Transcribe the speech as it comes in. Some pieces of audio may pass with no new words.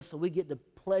so we get the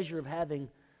pleasure of having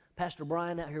Pastor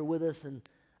Brian out here with us, and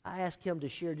I asked him to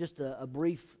share just a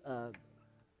brief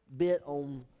bit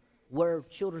on where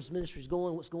children's ministry is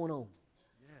going, what's going on.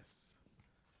 Yes.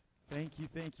 Thank you,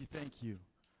 thank you, thank you.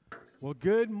 Well,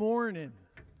 good morning.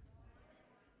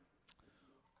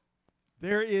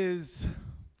 There is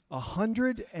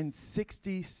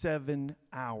 167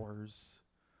 hours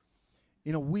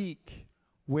in a week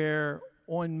where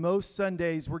on most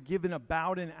Sundays we're given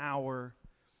about an hour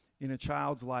in a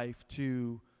child's life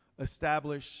to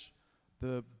establish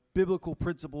the biblical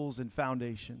principles and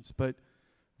foundations. But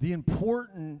the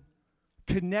important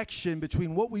connection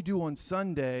between what we do on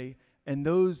Sunday and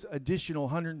those additional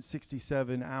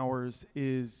 167 hours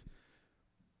is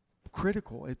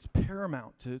critical. It's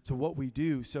paramount to what we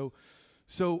do. So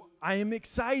I am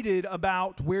excited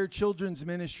about where children's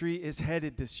ministry is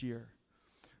headed this year.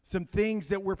 Some things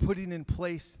that we're putting in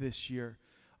place this year.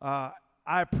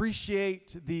 I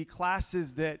appreciate the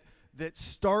classes that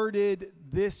started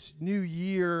this new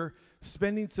year,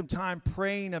 spending some time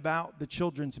praying about the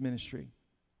children's ministry.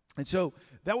 And so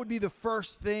that would be the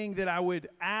first thing that I would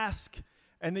ask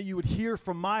and that you would hear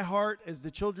from my heart as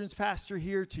the children's pastor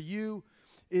here to you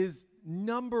is,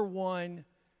 number one,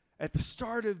 at the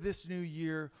start of this new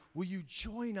year, will you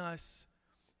join us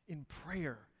in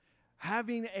prayer?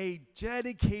 Having a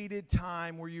dedicated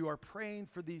time where you are praying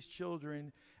for these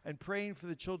children and praying for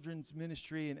the children's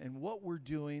ministry and what we're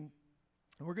doing.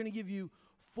 And we're going to give you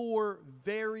 4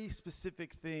 very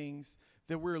specific things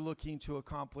that we're looking to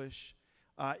accomplish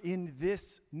in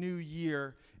this new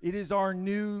year. It is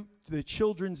the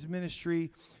children's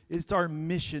ministry, it's our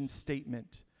mission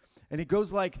statement. And it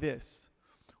goes like this.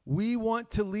 We want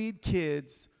to lead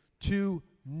kids to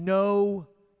know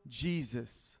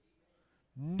Jesus.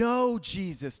 Know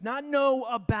Jesus. Not know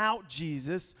about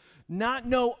Jesus. Not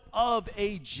know of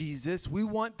a Jesus. We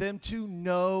want them to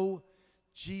know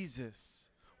Jesus.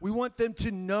 We want them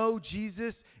to know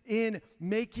Jesus in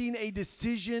making a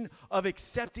decision of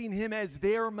accepting him as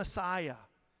their Messiah.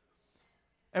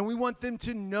 And we want them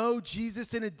to know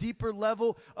Jesus in a deeper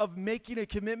level of making a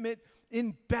commitment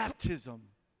in baptism.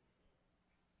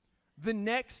 The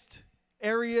next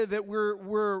area that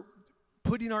we're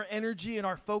putting our energy and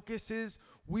our focus is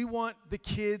we want the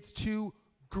kids to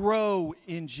grow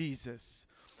in Jesus.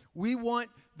 We want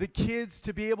the kids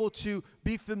to be able to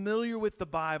be familiar with the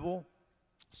Bible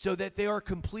so that they are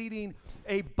completing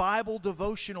a Bible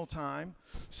devotional time.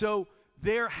 So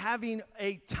they're having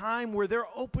a time where they're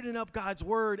opening up God's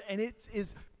Word, and it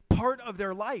is part of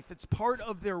their life. It's part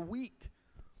of their week,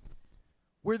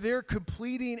 where they're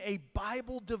completing a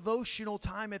Bible devotional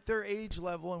time at their age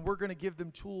level, and we're going to give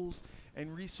them tools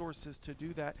and resources to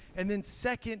do that. And then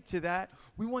second to that,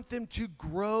 we want them to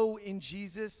grow in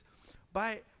Jesus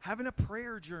by having a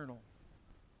prayer journal.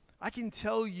 I can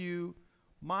tell you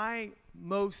my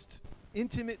most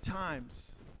intimate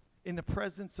times in the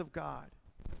presence of God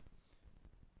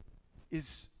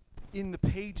is in the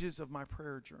pages of my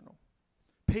prayer journal.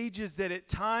 Pages that at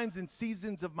times and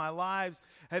seasons of my lives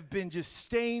have been just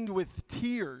stained with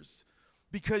tears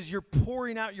because you're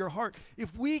pouring out your heart.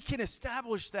 If we can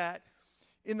establish that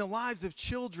in the lives of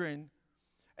children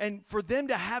and for them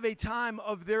to have a time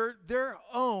of their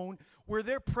own where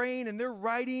they're praying and they're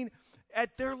writing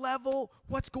at their level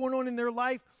what's going on in their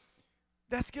life,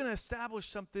 that's going to establish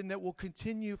something that will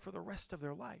continue for the rest of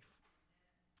their life.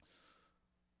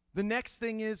 The next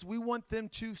thing is we want them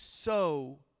to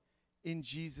sow in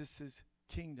Jesus'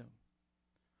 kingdom.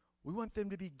 We want them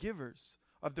to be givers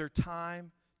of their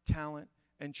time, talent,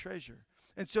 and treasure.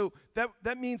 And so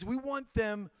that means we want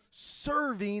them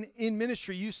serving in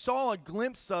ministry. You saw a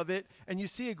glimpse of it, and you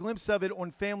see a glimpse of it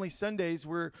on Family Sundays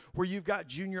where you've got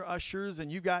junior ushers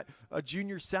and you've got a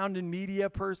junior sound and media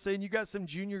person, you got some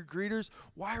junior greeters.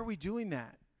 Why are we doing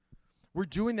that? We're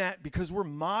doing that because we're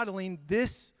modeling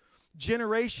this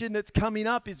generation that's coming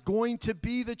up is going to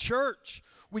be the church.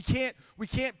 We can't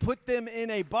put them in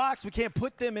a box. We can't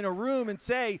put them in a room and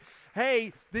say,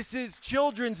 hey, this is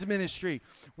children's ministry.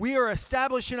 We are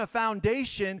establishing a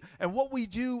foundation, and what we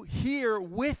do here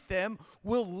with them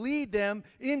will lead them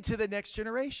into the next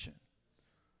generation.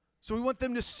 So we want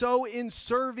them to sow in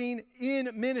serving in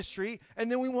ministry,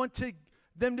 and then we want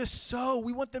them to sow.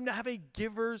 We want them to have a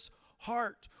giver's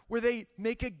heart where they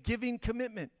make a giving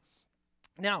commitment.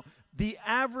 Now, the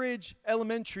average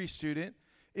elementary student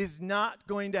is not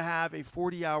going to have a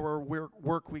 40-hour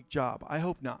work week job. I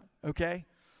hope not, okay?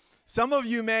 Some of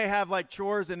you may have like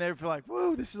chores and they feel like,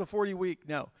 whoa, this is a 40-week.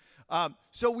 No.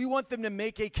 So we want them to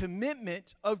make a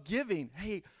commitment of giving.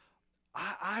 Hey,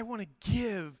 I want to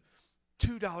give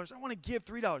 $2. I want to give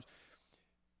 $3.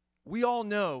 we all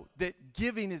know that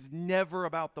giving is never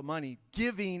about the money.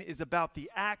 Giving is about the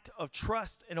act of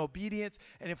trust and obedience.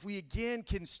 And if we again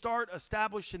can start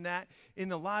establishing that in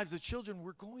the lives of children,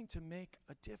 we're going to make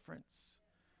a difference.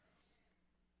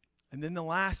 And then the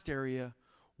last area,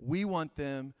 we want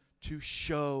them to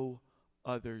show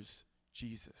others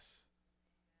Jesus.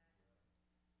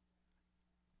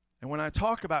 And when I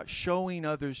talk about showing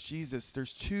others Jesus,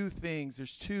 there's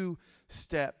two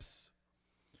steps.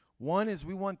 One is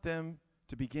we want them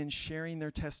to begin sharing their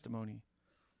testimony.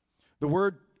 The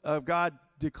Word of God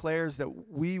declares that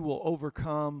we will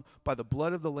overcome by the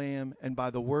blood of the Lamb and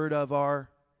by the word of our...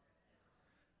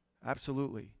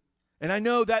 Absolutely. And I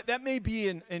know that may be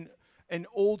an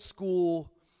old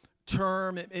school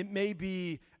term. It may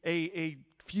be a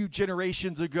few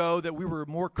generations ago that we were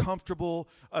more comfortable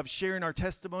of sharing our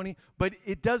testimony, but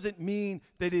it doesn't mean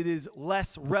that it is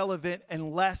less relevant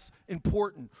and less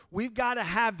important. We've got to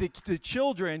have the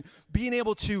children being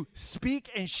able to speak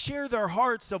and share their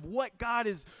hearts of what God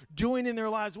is doing in their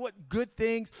lives, what good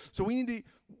things. So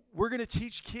we're going to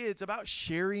teach kids about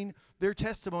sharing their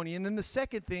testimony. And then the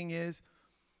second thing is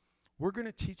we're going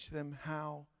to teach them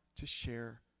how to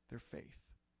share their faith.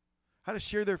 How to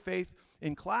share their faith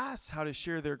in class, how to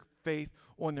share their faith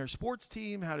on their sports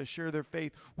team, how to share their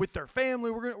faith with their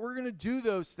family. We're going to do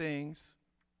those things.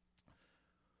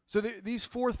 So these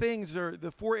four things are the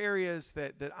four areas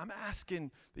that I'm asking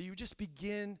that you just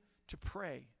begin to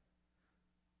pray.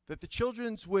 That the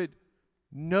children would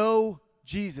know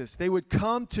Jesus. They would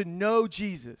come to know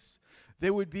Jesus.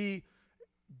 They would be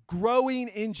growing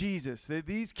in Jesus. That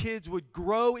these kids would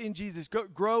grow in Jesus,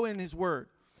 grow in His Word.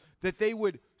 That they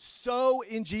would sow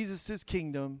in Jesus'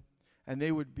 kingdom, and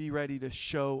they would be ready to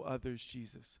show others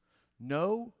Jesus.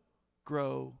 Know,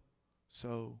 grow,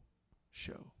 sow,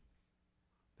 show.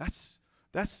 That's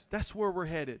where we're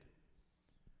headed.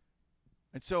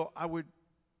 And so I would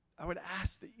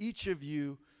ask that each of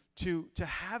you to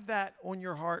have that on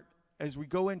your heart as we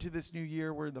go into this new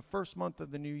year. We're in the first month of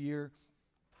the new year,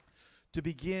 to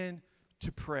begin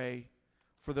to pray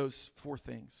for those four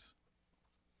things.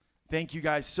 Thank you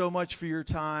guys so much for your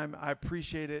time. I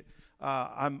appreciate it.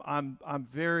 I'm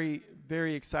very,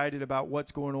 very excited about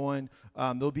what's going on.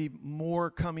 There'll be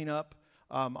more coming up.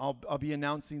 I'll be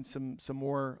announcing some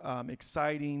more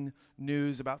exciting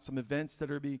news about some events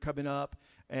that are be coming up,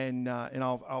 and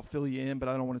I'll fill you in. But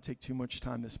I don't want to take too much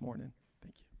time this morning.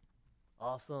 Thank you.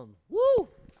 Awesome. Woo!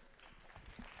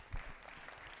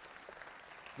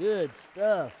 Good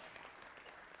stuff.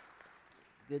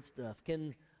 Good stuff.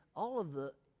 Can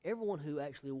everyone who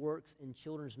actually works in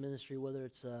children's ministry, whether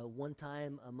it's one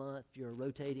time a month, you're a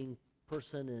rotating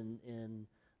person in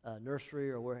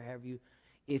nursery or where have you,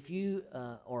 if you,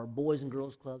 or boys and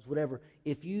girls clubs, whatever,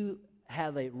 if you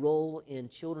have a role in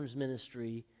children's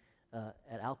ministry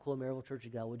at Alcoa Maryville Church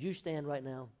of God, would you stand right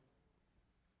now?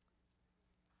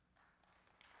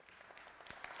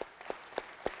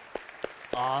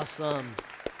 Awesome.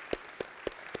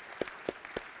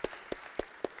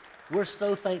 We're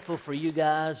so thankful for you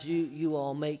guys. You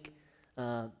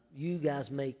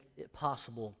guys make it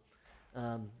possible.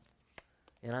 And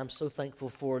I'm so thankful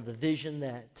for the vision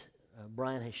that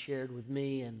Brian has shared with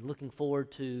me, and looking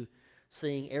forward to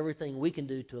seeing everything we can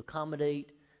do to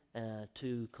accommodate,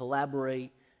 to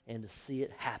collaborate, and to see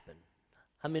it happen.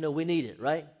 How many know we need it,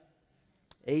 right?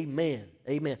 Amen.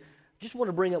 Amen. Just want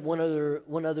to bring up one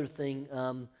other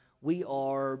thing. We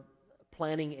are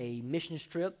planning a missions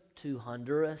trip to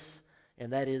Honduras,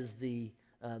 and that is the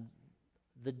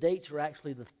dates are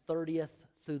actually the 30th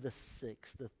through the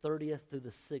 6th. The 30th through the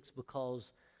 6th,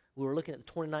 because we were looking at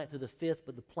the 29th through the 5th,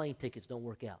 but the plane tickets don't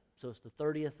work out. So it's the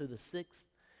 30th through the 6th.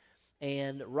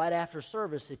 And right after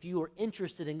service, if you are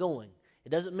interested in going, it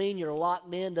doesn't mean you're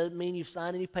locked in, doesn't mean you've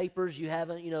signed any papers, you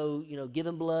haven't,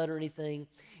 given blood or anything.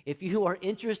 If you are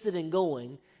interested in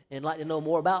going and like to know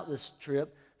more about this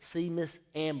trip, see Miss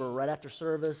Amber right after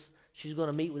service. She's going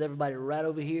to meet with everybody right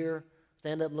over here.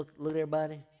 Stand up and look at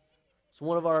everybody. It's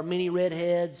one of our mini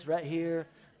redheads right here.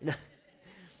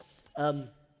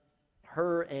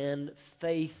 Her and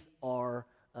Faith are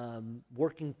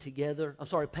working together. I'm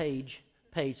sorry, Paige.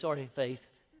 Sorry, Faith.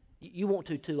 You want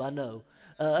to too, I know.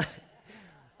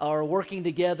 Are working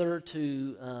together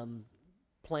to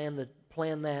plan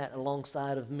that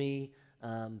alongside of me,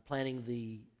 planning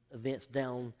the events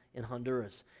down in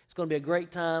Honduras. It's going to be a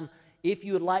great time. If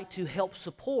you would like to help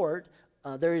support,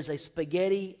 there is a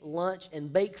spaghetti lunch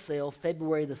and bake sale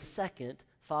February the 2nd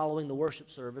following the worship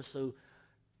service. So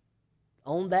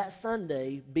on that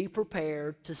Sunday, be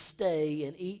prepared to stay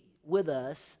and eat with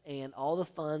us, and all the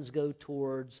funds go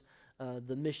towards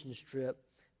the missions trip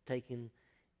taken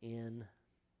in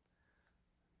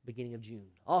beginning of June.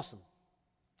 Awesome.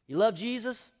 You love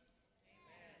Jesus?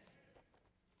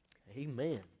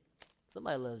 Amen.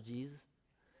 Somebody loves Jesus.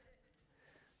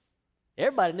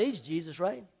 Everybody needs Jesus,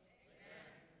 right?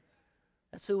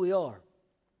 That's who we are.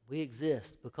 We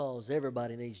exist because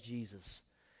everybody needs Jesus,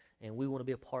 and we want to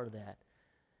be a part of that.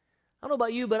 I don't know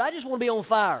about you, but I just want to be on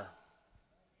fire.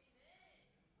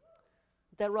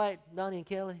 Is that right, Donnie and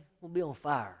Kelly? We'll be on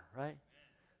fire, right?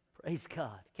 Praise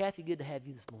God. Kathy, good to have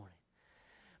you this morning.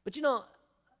 But you know,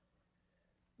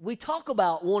 we talk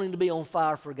about wanting to be on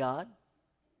fire for God.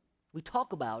 We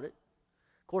talk about it.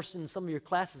 Of course, in some of your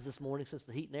classes this morning, since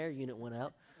the heat and air unit went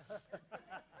out,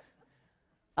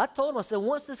 I told them, I said,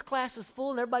 once this class is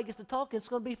full and everybody gets to talking, it's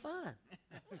going to be fine.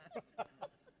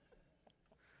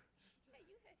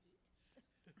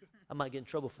 I might get in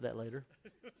trouble for that later.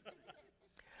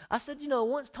 I said, you know,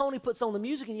 once Tony puts on the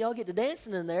music and y'all get to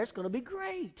dancing in there, it's going to be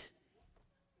great.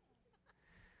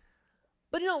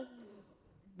 But, you know,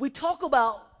 we talk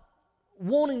about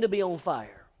wanting to be on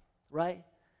fire, right?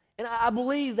 And I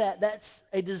believe that that's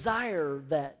a desire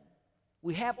that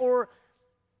we have, or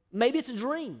maybe it's a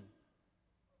dream.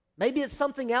 Maybe it's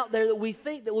something out there that we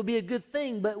think that would be a good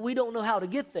thing, but we don't know how to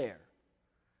get there.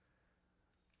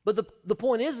 But the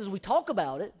point is we talk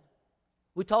about it.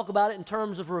 We talk about it in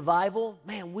terms of revival.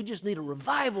 Man, we just need a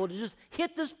revival to just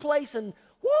hit this place and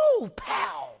whoo,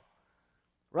 pow,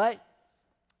 right?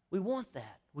 We want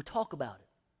that. We talk about it.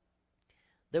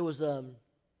 There was an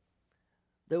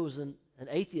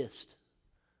atheist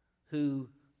who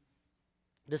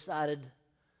decided,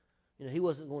 you know, he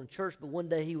wasn't going to church, but one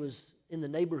day he was in the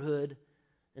neighborhood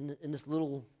in this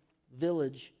little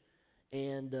village,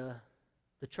 and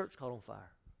the church caught on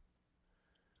fire.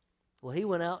 Well, he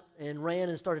went out and ran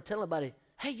and started telling everybody,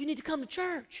 hey, you need to come to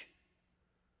church.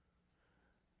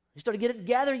 He started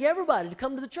gathering everybody to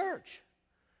come to the church.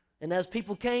 And as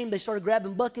people came, they started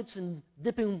grabbing buckets and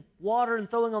dipping water and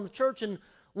throwing on the church. And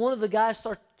one of the guys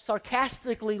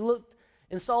sarcastically looked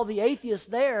and saw the atheist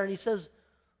there, and he says,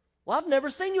 well, I've never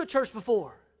seen you at church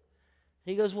before.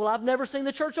 He goes, well, I've never seen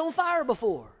the church on fire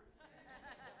before.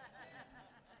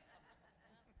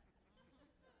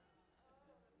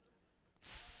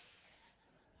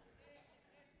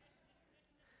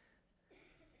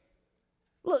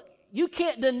 Look, you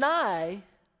can't deny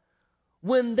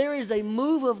when there is a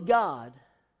move of God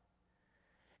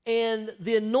and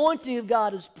the anointing of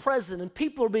God is present and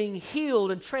people are being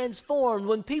healed and transformed,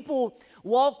 when people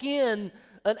walk in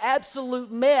an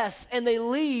absolute mess and they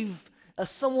leave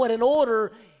somewhat in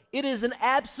order, it is an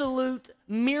absolute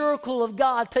miracle of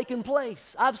God taking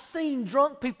place. I've seen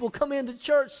drunk people come into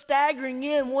church staggering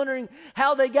in, wondering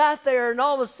how they got there, and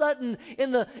all of a sudden,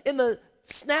 in the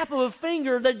snap of a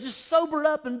finger, they're just sobered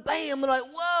up, and bam, they're like,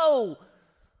 whoa,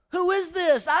 who is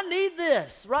this? I need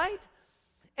this, right?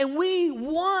 And we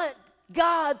want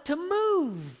God to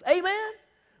move. Amen?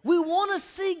 We want to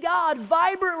see God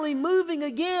vibrantly moving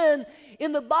again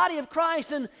in the body of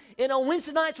Christ. And on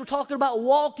Wednesday nights, we're talking about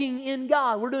walking in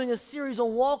God. We're doing a series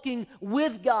on walking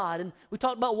with God. And we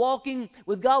talked about walking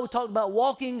with God. We talked about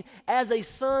walking as a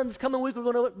son. This coming week, we're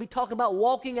going to be talking about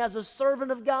walking as a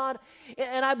servant of God.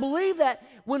 And I believe that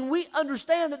when we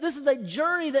understand that this is a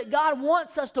journey that God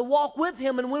wants us to walk with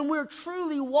Him, and when we're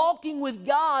truly walking with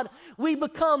God, we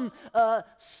become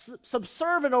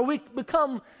subservient, or we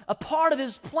become a part of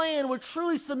His plan. We're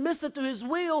truly submissive to His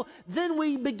will. Then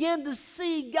we begin to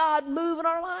see God move in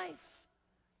our life.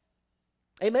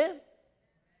 Amen?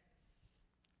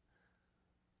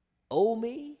 Oh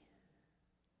me?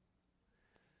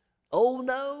 Oh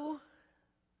no?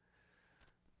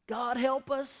 God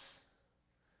help us?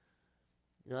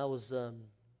 You know, I was,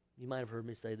 you might have heard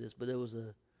me say this, but there was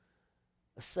a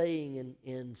saying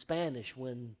in Spanish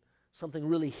when something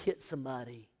really hit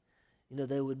somebody. You know,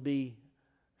 they would be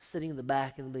sitting in the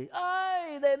back and be,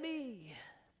 ay de mí.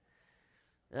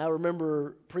 And I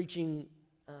remember preaching,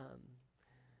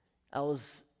 I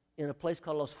was in a place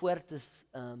called Los Fuertes,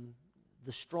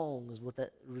 the strong is what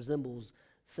that resembles,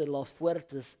 said Los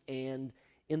Fuertes, and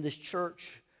in this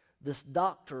church, this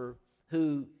doctor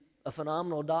who, a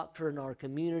phenomenal doctor in our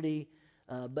community,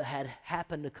 but had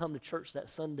happened to come to church that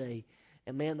Sunday,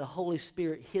 and man, the Holy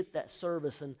Spirit hit that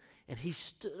service, and he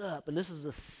stood up, and this is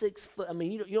a 6 foot, I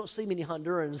mean, you don't see many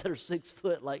Hondurans that are 6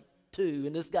 foot like 2,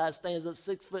 and this guy stands up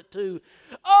 6'2",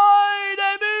 ay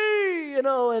de mí, you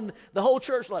know, and the whole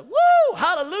church like, woo,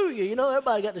 hallelujah, you know,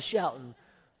 everybody got to shouting.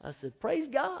 I said, praise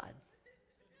God.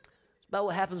 It's about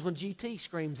what happens when GT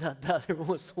screams out about every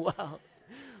once in a while.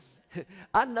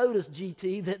 I noticed,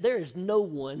 GT, that there is no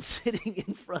one sitting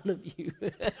in front of you.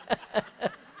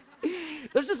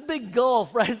 There's this big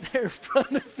gulf right there in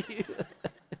front of you.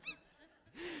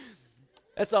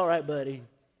 That's all right, buddy.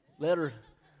 Let her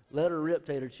rip,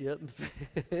 Tater Chip.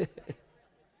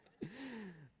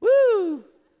 Woo!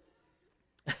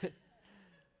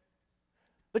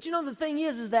 But you know, the thing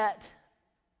is that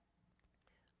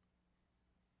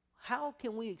how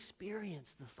can we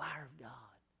experience the fire of God?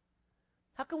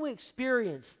 How can we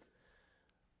experience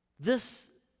this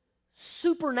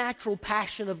supernatural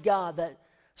passion of God that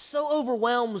so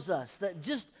overwhelms us, that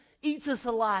just eats us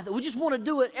alive, that we just want to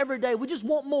do it every day? We just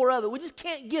want more of it. We just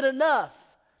can't get enough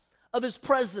of His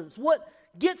presence. What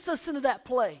gets us into that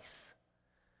place?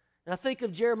 And I think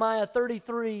of Jeremiah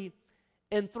 33:3,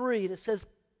 and it says,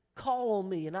 call on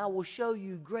me, and I will show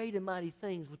you great and mighty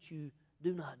things which you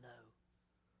do not know.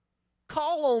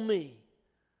 Call on me.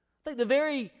 I think the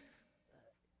very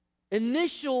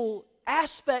initial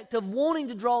aspect of wanting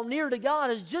to draw near to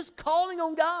God is just calling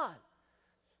on God,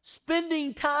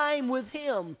 spending time with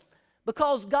Him,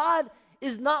 because God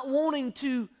is not wanting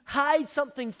to hide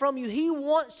something from you. He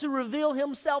wants to reveal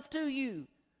Himself to you.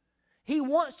 He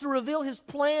wants to reveal His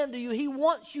plan to you. He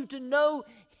wants you to know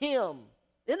Him.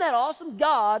 Isn't that awesome?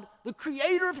 God, the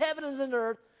creator of heaven and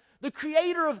earth, the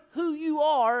creator of who you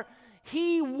are,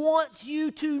 He wants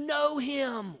you to know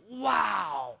Him.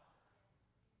 Wow.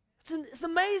 It's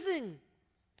amazing.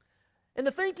 And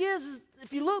the thing is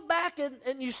if you look back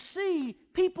and you see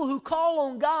people who call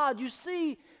on God, you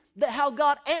see that how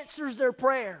God answers their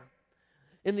prayer.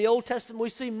 In the Old Testament, we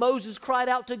see Moses cried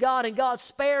out to God, and God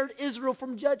spared Israel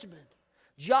from judgment.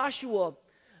 Joshua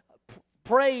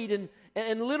prayed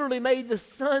and literally made the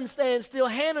sun stand still.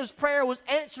 Hannah's prayer was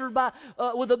answered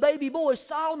with a baby boy.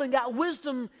 Solomon got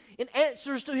wisdom in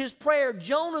answers to his prayer.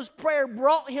 Jonah's prayer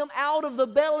brought him out of the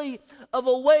belly of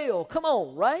a whale. Come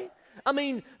on, right? I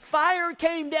mean, fire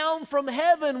came down from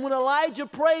heaven when Elijah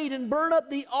prayed and burned up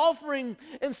the offering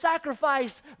and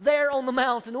sacrifice there on the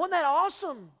mountain. Wasn't that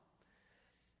awesome?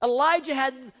 Elijah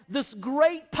had this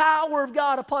great power of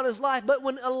God upon his life, but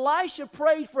when Elisha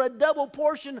prayed for a double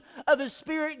portion of his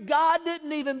spirit, God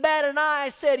didn't even bat an eye,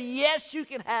 said, yes, you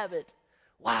can have it.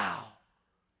 Wow.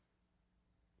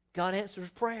 God answers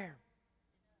prayer.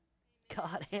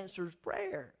 God answers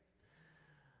prayer.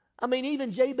 I mean,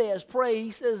 even Jabez prayed.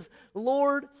 He says,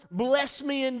 Lord, bless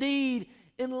me indeed.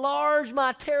 Enlarge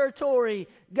my territory.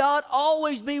 God,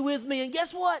 always be with me. And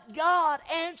guess what? God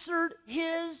answered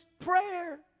his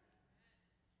prayer.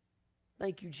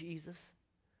 Thank you, Jesus.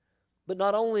 But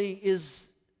not only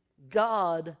is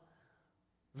God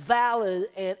valid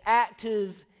and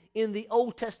active in the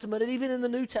Old Testament and even in the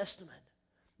New Testament.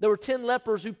 There were 10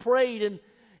 lepers who prayed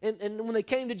and when they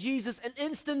came to Jesus and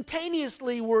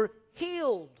instantaneously were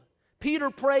healed.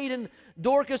 Peter prayed and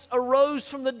Dorcas arose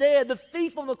from the dead. The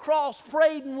thief on the cross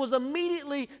prayed and was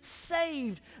immediately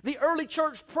saved. The early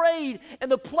church prayed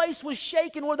and the place was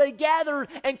shaken where they gathered,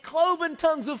 and cloven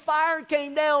tongues of fire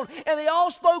came down, and they all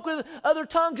spoke with other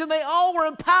tongues, and they all were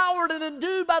empowered and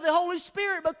endued by the Holy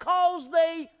Spirit because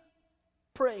they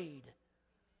prayed.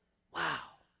 Wow.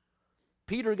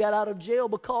 Peter got out of jail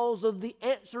because of the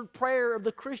answered prayer of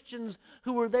the Christians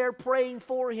who were there praying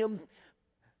for him.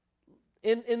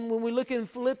 And when we look in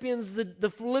Philippians, the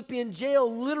Philippian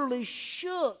jail literally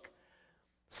shook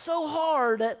so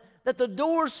hard that the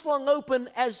doors flung open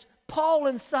as Paul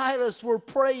and Silas were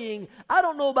praying. I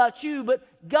don't know about you, but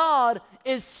God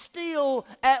is still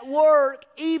at work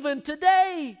even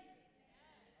today.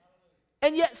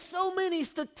 And yet so many,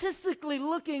 statistically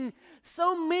looking,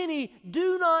 so many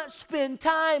do not spend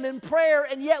time in prayer,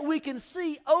 and yet we can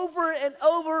see over and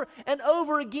over and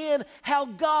over again how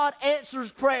God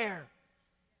answers prayer.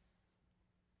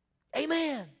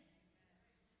 Amen.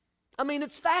 I mean,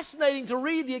 it's fascinating to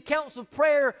read the accounts of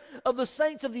prayer of the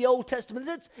saints of the Old Testament.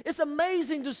 It's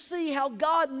amazing to see how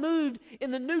God moved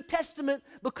in the New Testament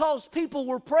because people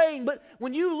were praying. But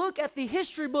when you look at the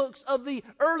history books of the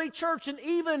early church and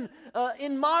even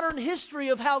in modern history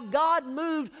of how God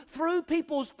moved through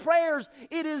people's prayers,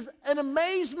 it is an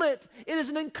amazement. It is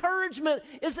an encouragement.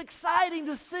 It's exciting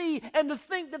to see and to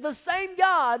think that the same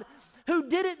God who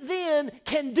did it then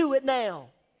can do it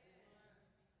now.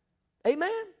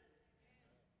 Amen?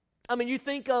 I mean, you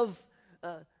think of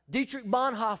Dietrich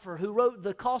Bonhoeffer, who wrote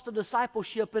The Cost of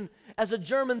Discipleship, and as a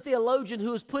German theologian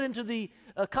who was put into the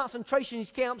concentration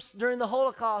camps during the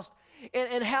Holocaust,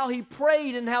 and how he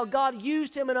prayed and how God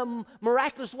used him in a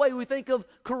miraculous way. We think of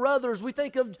Carruthers, we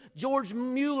think of George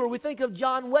Mueller, we think of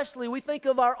John Wesley, we think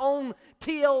of our own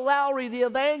T.L. Lowry, the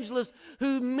evangelist,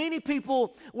 who many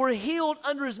people were healed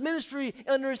under his ministry,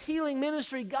 under his healing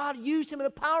ministry. God used him in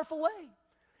a powerful way.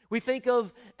 We think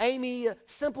of Amy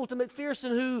Simpleton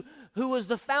McPherson, who was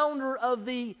the founder of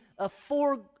the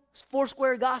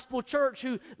Foursquare Gospel Church,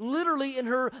 who literally in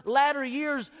her latter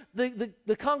years, the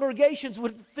congregations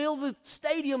would fill the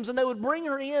stadiums and they would bring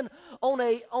her in on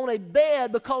a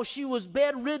bed because she was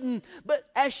bedridden. But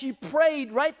as she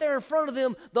prayed right there in front of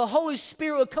them, the Holy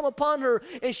Spirit would come upon her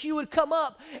and she would come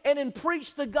up and then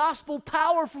preach the gospel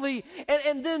powerfully.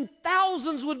 And then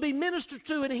thousands would be ministered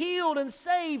to and healed and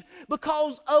saved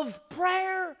because of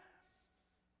prayer.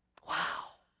 Wow.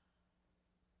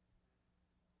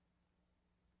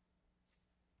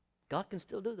 God can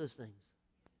still do those things.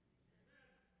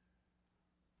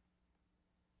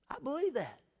 I believe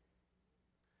that.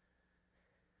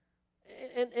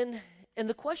 And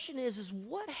the question is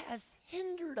what has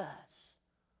hindered us?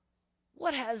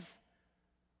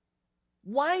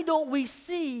 Why don't we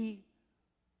see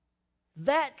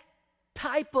that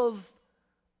type of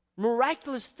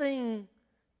miraculous thing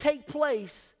take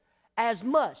place as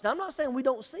much? Now, I'm not saying we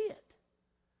don't see it.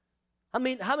 I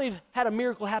mean, how many have had a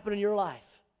miracle happen in your life?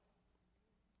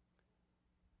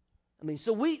 I mean,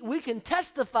 so we can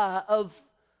testify of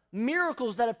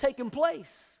miracles that have taken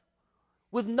place.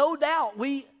 With no doubt,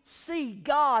 we see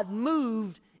God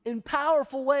moved in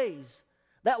powerful ways.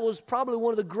 That was probably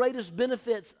one of the greatest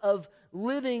benefits of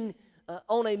living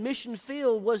on a mission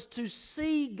field, was to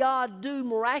see God do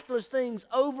miraculous things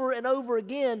over and over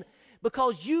again,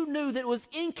 because you knew that it was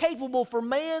incapable for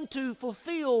man to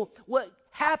fulfill what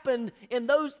happened in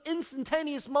those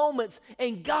instantaneous moments,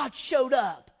 and God showed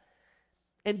up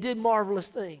and did marvelous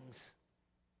things.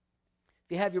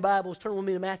 If you have your Bibles, turn with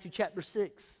me to Matthew chapter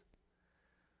 6.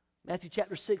 Matthew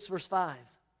chapter 6, verse 5.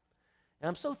 And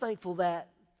I'm so thankful that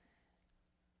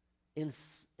in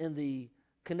the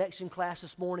connection class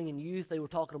this morning in youth, they were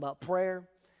talking about prayer.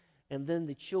 And then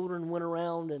the children went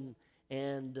around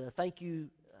and thank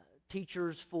you,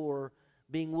 teachers, for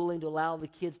being willing to allow the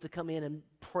kids to come in and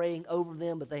praying over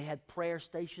them. But they had prayer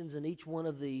stations in each one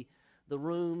of the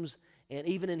rooms. And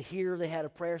even in here, they had a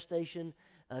prayer station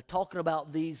talking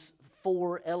about these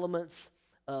 4 elements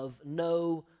of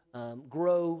know,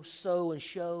 grow, sow, and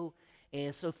show.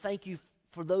 And so thank you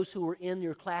for those who were in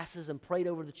your classes and prayed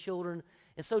over the children.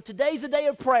 And so today's a day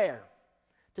of prayer.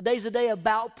 Today's a day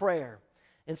about prayer.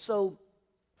 And so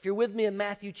if you're with me in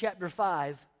Matthew chapter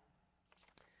 6,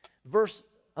 verse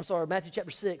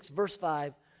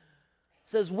 5,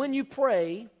 says, when you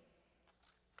pray,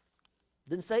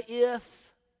 didn't say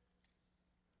if,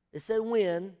 it said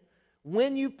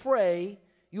when you pray,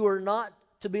 you are not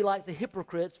to be like the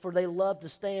hypocrites, for they love to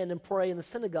stand and pray in the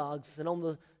synagogues and on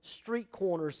the street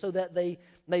corners, so that they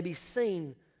may be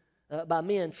seen by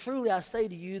men. Truly I say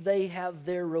to you, they have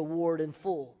their reward in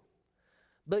full.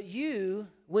 But you,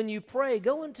 when you pray,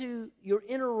 go into your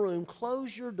inner room,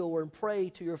 close your door, and pray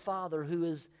to your Father who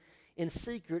is in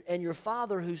secret, and your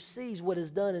Father who sees what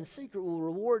is done in secret will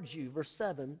reward you. Verse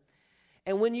 7.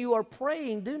 And when you are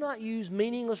praying, do not use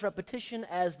meaningless repetition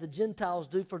as the Gentiles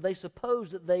do, for they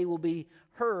suppose that they will be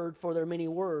heard for their many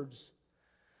words.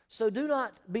 So do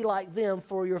not be like them,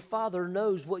 for your Father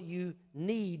knows what you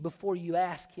need before you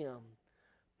ask Him.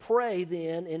 Pray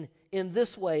then in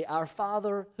this way, our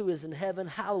Father who is in heaven,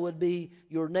 hallowed be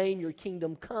your name, your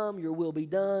kingdom come, your will be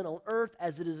done on earth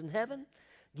as it is in heaven.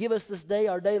 Give us this day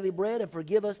our daily bread, and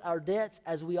forgive us our debts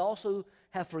as we also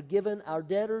have forgiven our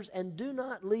debtors. And do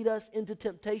not lead us into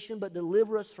temptation, but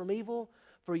deliver us from evil.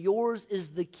 For yours is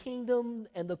the kingdom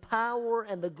and the power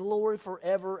and the glory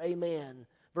forever. Amen.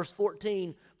 Verse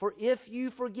 14, for if you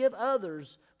forgive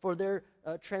others for their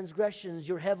transgressions,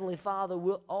 your heavenly Father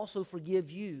will also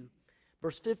forgive you.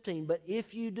 Verse 15, but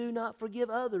if you do not forgive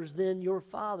others, then your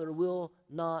Father will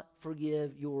not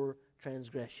forgive your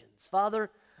transgressions. Father,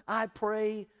 I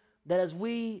pray that as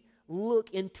we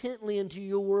look intently into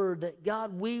your word, that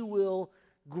God, we will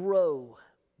grow,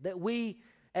 that we,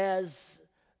 as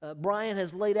Brian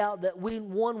has laid out, that we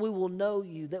will know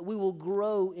you, that we will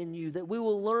grow in you, that we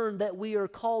will learn that we are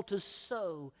called to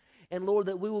sow, and Lord,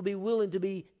 that we will be willing to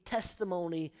be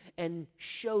testimony and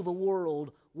show the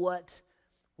world what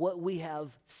we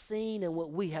have seen and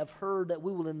what we have heard, that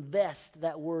we will invest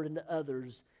that word into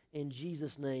others. In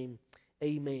Jesus' name,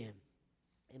 amen.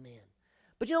 Amen.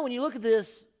 But you know, when you look at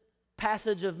this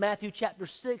passage of Matthew chapter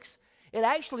 6, it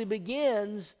actually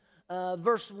begins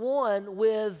verse 1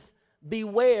 with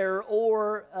beware,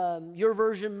 or your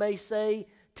version may say,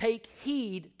 take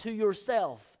heed to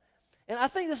yourself. And I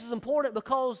think this is important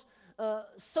because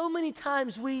so many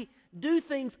times we do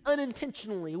things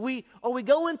unintentionally. We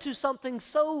go into something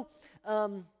so,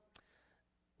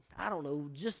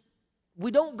 we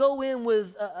don't go in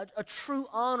with a true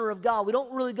honor of God. We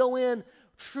don't really go in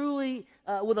truly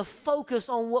with a focus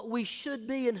on what we should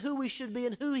be and who we should be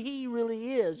and who He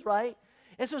really is, right?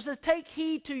 And so it says, take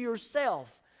heed to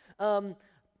yourself.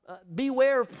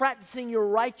 beware of practicing your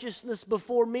righteousness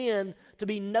before men to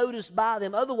be noticed by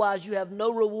them. Otherwise, you have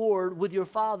no reward with your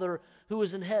Father who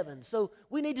is in heaven. So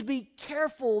we need to be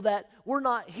careful that we're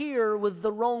not here with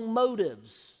the wrong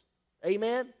motives.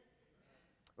 Amen?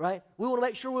 Right? We want to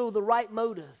make sure we're with the right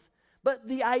motive. But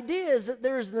the idea is that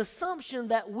there is an assumption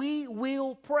that we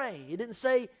will pray. It didn't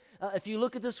say, if you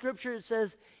look at the scripture, it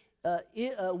says,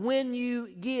 when you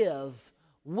give,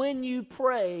 when you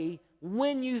pray,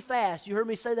 when you fast. You heard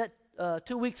me say that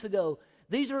 2 weeks ago.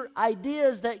 These are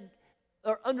ideas that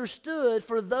are understood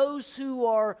for those who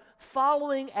are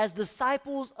following as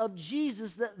disciples of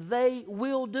Jesus that they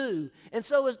will do. And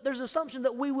so there's an assumption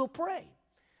that we will pray.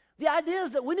 The idea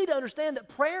is that we need to understand that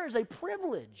prayer is a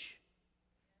privilege.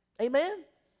 Amen?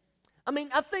 I mean,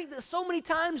 I think that so many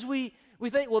times we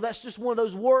think, well, that's just one of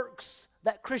those works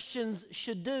that Christians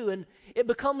should do, and it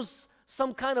becomes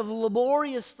some kind of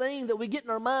laborious thing that we get in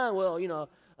our mind. Well,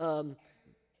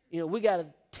 we got to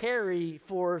tarry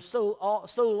for so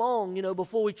long,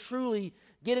 before we truly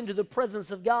get into the presence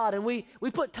of God, and we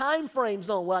put time frames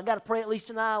on. Well, I got to pray at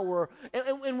least an hour,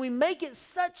 and we make it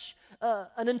such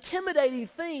an intimidating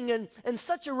thing and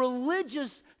such a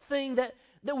religious thing that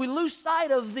we lose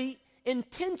sight of the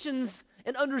intentions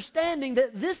and understanding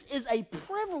that this is a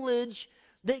privilege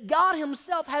that God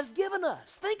Himself has given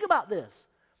us. Think about this.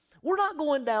 We're not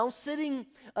going down sitting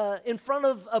in front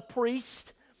of a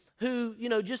priest who,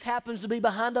 just happens to be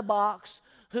behind a box,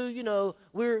 who,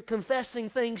 we're confessing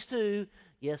things to.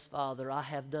 Yes, Father, I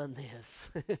have done this.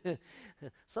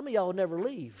 Some of y'all will never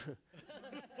leave.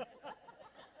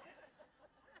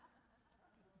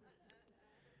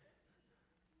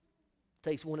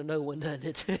 Takes one to know one,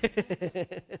 doesn't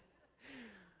it?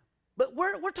 But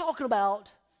we're talking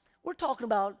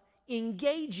about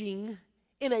engaging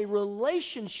in a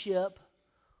relationship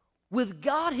with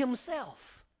God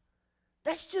Himself.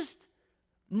 That's just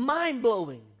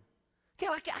mind-blowing.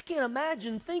 I can't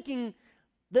imagine thinking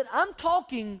that I'm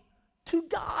talking to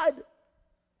God.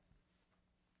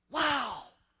 Wow.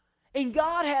 And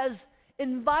God has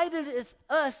invited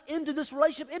us into this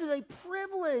relationship. It is a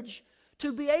privilege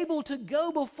to be able to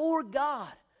go before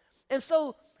God. And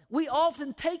so we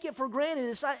often take it for granted.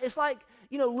 It's like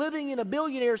living in a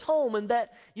billionaire's home, and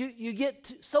that you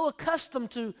get so accustomed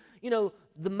to,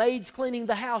 the maids cleaning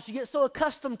the house. You get so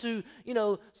accustomed to,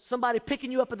 somebody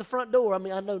picking you up at the front door. I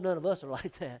mean, I know none of us are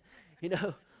like that,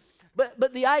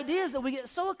 But the idea is that we get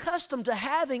so accustomed to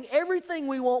having everything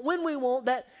we want when we want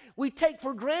that we take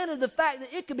for granted the fact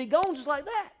that it could be gone just like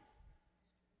that.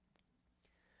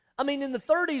 I mean, in the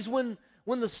 30s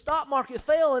when the stock market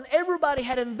fell and everybody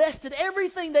had invested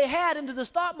everything they had into the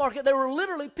stock market, there were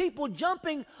literally people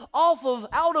jumping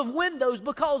out of windows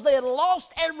because they had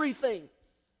lost everything.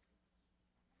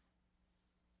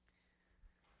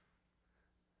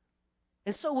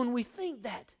 And so when we think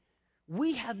that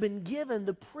we have been given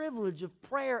the privilege of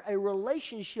prayer, a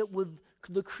relationship with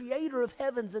the Creator of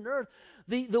heavens and earth,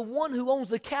 the one who owns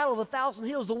the cattle of 1,000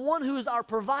 hills, the one who is our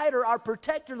provider, our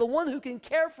protector, the one who can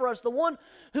care for us, the one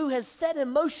who has set in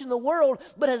motion the world,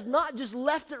 but has not just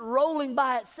left it rolling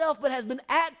by itself, but has been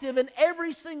active in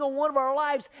every single one of our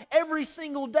lives, every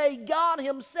single day. God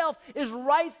Himself is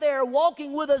right there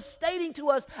walking with us, stating to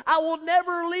us, I will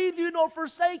never leave you nor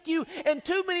forsake you. And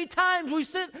too many times we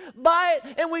sit by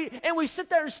it and we sit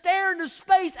there and stare into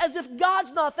space as if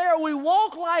God's not there. We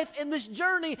walk life in this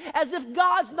journey as if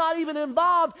God's not even involved,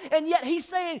 and yet He's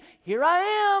saying, here I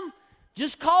am,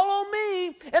 just call on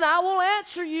me and I will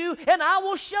answer you, and I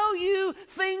will show you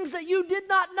things that you did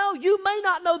not know. You may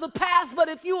not know the path, but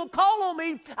if you will call on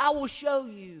me, I will show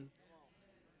you.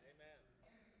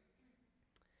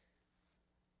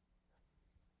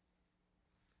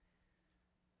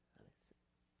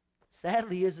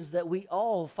 Sadly is that we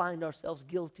all find ourselves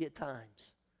guilty at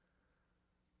times.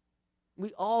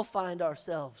 We all find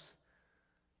ourselves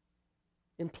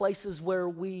in places where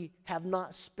we have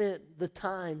not spent the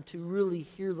time to really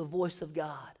hear the voice of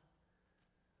God.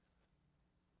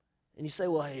 And you say,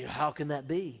 well, hey, how can that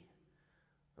be?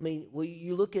 I mean,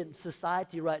 you look at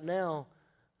society right now,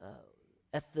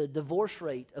 at the divorce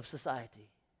rate of society.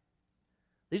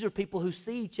 These are people who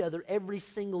see each other every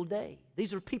single day.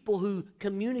 These are people who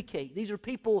communicate. These are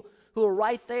people who are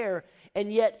right there,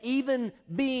 and yet even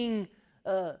being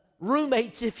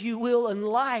roommates, if you will, in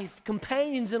life,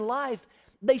 companions in life,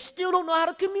 they still don't know how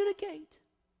to communicate.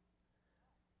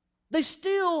 They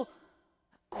still,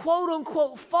 quote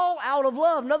unquote, fall out of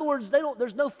love. In other words,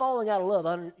 there's no falling out of love.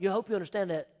 I hope you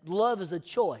understand that. Love is a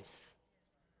choice.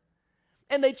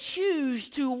 And they choose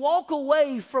to walk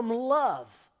away from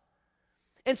love.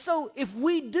 And so if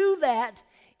we do that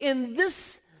in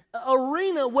this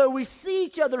arena where we see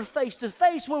each other face to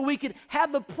face, where we could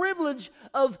have the privilege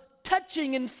of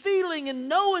touching and feeling and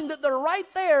knowing that they're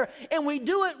right there, and we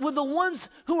do it with the ones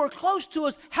who are close to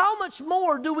us, how much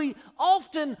more do we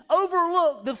often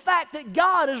overlook the fact that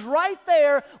God is right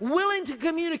there, willing to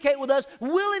communicate with us,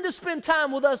 willing to spend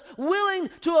time with us, willing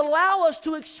to allow us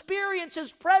to experience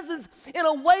His presence in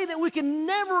a way that we can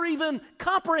never even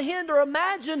comprehend or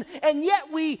imagine, and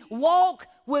yet we walk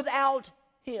without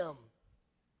Him.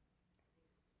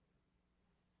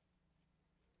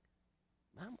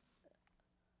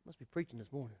 Must be preaching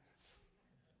this morning.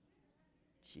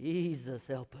 Jesus,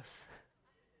 help us.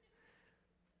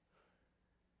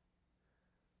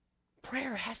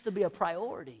 Prayer has to be a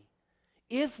priority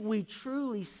if we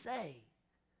truly say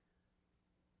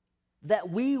that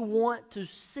we want to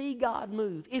see God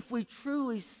move, if we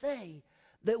truly say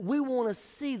that we want to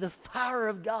see the fire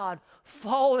of God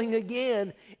falling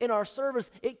again in our service.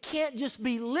 It can't just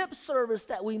be lip service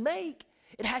that we make.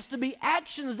 It has to be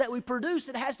actions that we produce.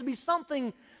 It has to be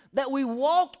something that we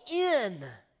walk in.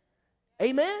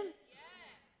 Amen?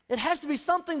 It has to be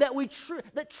something that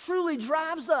that truly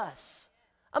drives us.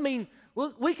 I mean,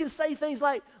 we can say things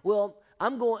like, well,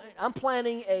 I'm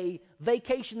planning a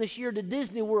vacation this year to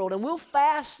Disney World, and we'll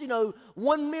fast,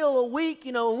 one meal a week,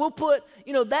 and we'll put,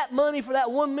 that money for that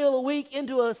one meal a week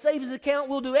into a savings account.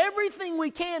 We'll do everything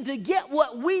we can to get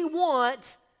what we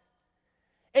want,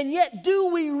 and yet do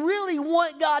we really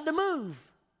want God to move?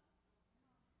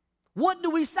 What do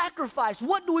we sacrifice?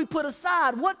 What do we put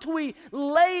aside? What do we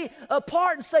lay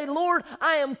apart and say, Lord,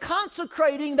 I am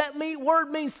consecrating? That word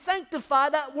means sanctify.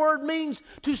 That word means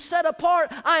to set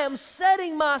apart. I am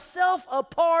setting myself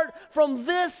apart from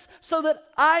this so that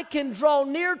I can draw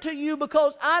near to you,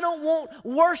 because I don't want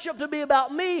worship to be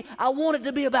about me. I want it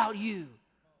to be about you. Amen.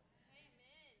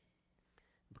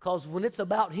 Because when it's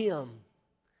about Him,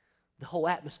 the whole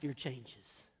atmosphere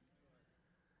changes.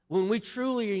 When we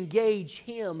truly engage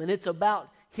Him and it's about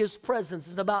His presence,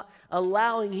 it's about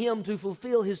allowing Him to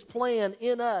fulfill His plan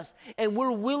in us, and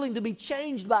we're willing to be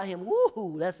changed by Him.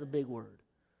 Woo, that's a big word.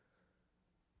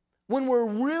 When we're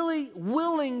really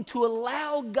willing to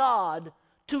allow God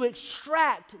to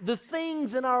extract the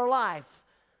things in our life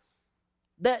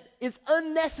that is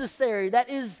unnecessary, that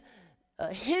is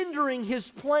hindering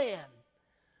His plan,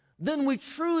 then we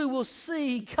truly will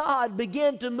see God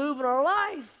begin to move in our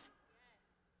life.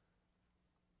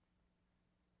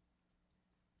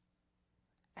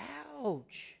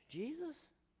 Ouch, Jesus.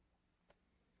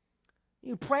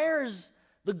 Prayer is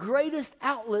the greatest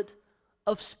outlet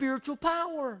of spiritual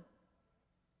power.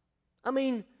 I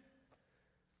mean,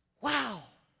 wow.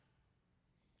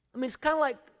 I mean, it's kind of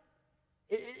like,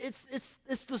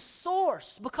 it's the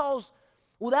source, because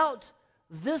without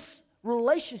this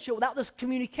relationship, without this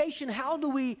communication, how do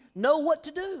we know what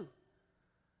to do?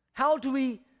 How do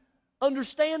we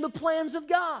understand the plans of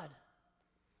God?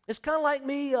 It's kind of like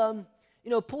me,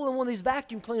 pulling one of these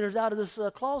vacuum cleaners out of this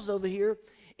closet over here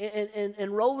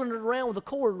and rolling it around with a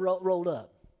cord rolled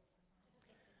up.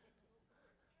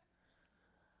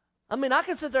 I mean, I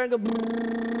can sit there and go,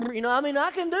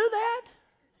 I can do that.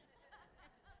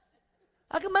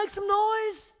 I can make some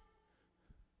noise.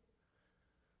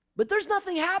 But there's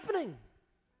nothing happening.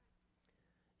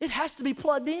 It has to be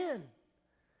plugged in.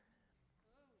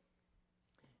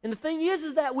 And the thing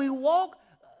is that we walk.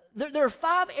 There are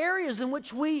 5 areas in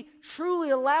which we truly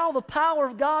allow the power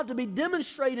of God to be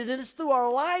demonstrated, and it's through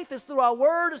our life, it's through our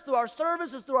word, it's through our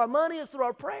service, it's through our money, it's through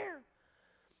our prayer.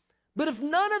 But if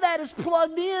none of that is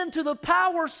plugged into the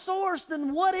power source,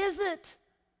 then what is it?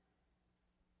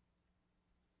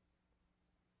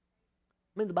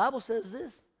 I mean, the Bible says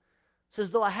this. It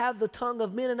says, though I have the tongue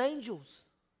of men and angels,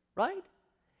 right?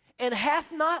 And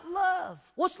hath not love.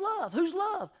 What's love? Who's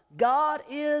love? God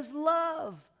is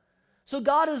love. So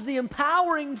God is the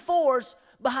empowering force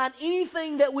behind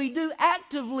anything that we do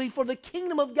actively for the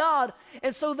kingdom of God.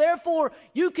 And so therefore,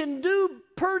 you can do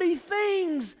pretty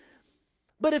things,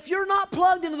 but if you're not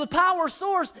plugged into the power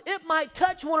source, it might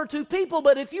touch 1 or 2 people.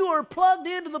 But if you are plugged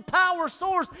into the power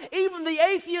source, even the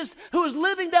atheist who is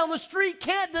living down the street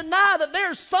can't deny that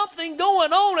there's something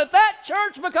going on at that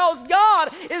church, because God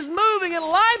is moving and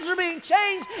lives are being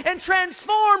changed and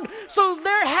transformed. So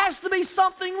there has to be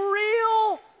something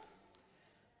real.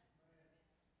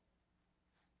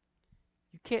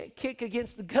 You can't kick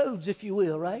against the goads, if you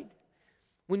will, right?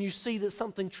 When you see that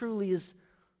something truly is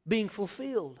being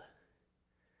fulfilled.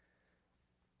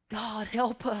 God,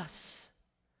 help us.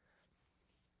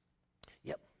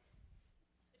 Yep.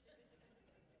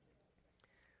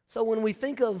 So when we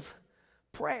think of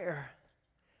prayer,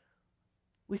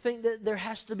 we think that there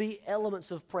has to be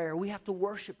elements of prayer. We have to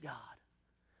worship God.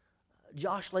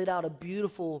 Josh laid out a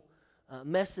beautiful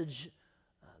message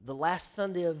the last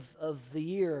Sunday of the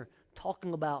year,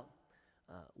 talking about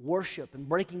worship and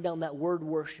breaking down that word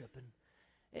worship.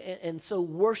 And so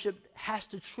worship has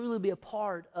to truly be a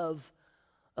part of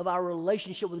our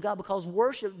relationship with God, because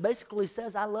worship basically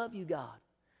says, I love you, God.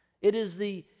 It is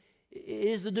the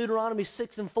Deuteronomy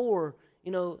 6:4.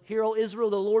 Hear, O Israel,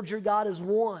 the Lord your God is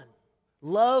one.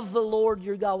 Love the Lord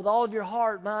your God with all of your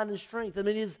heart, mind, and strength. I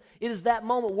mean, it is that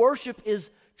moment. Worship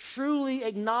is truly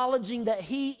acknowledging that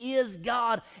He is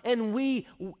God, and we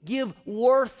give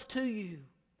worth to you.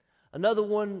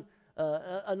 Another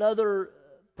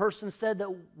person said that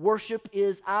worship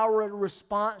is our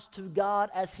response to God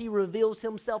as He reveals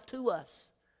Himself to us.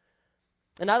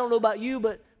 And I don't know about you,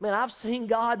 but man, I've seen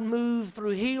God move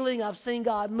through healing. I've seen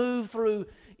God move through,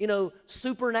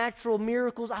 supernatural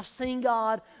miracles. I've seen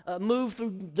God move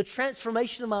through the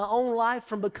transformation of my own life,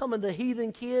 from becoming the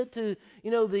heathen kid to,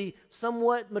 the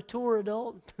somewhat mature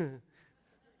adult.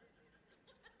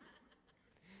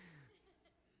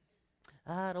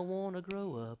 I don't want to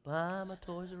grow up. I'm a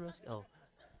Toys R Us. Oh.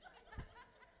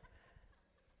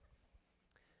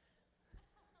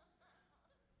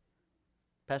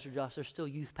 Pastor Josh, there's still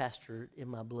youth pastor in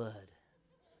my blood.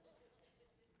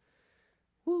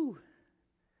 Woo.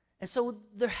 And so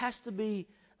there has to be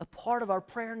a part of our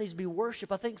prayer needs to be worship.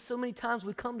 I think so many times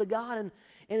we come to God and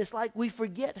it's like we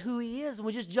forget who He is, and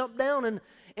we just jump down and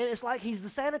it's like He's the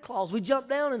Santa Claus. We jump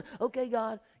down and, okay,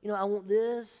 God, I want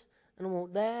this and I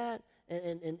want that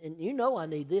and I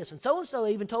need this. And so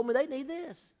even told me they need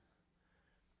this.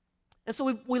 And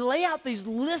so we lay out these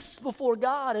lists before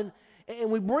God, and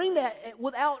we bring that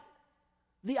without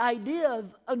the idea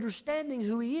of understanding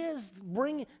who He is,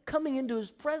 coming into His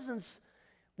presence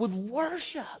with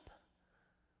worship,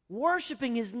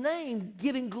 worshiping His name,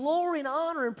 giving glory and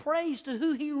honor and praise to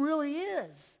who He really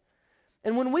is.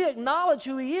 And when we acknowledge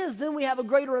who He is, then we have a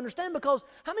greater understanding, because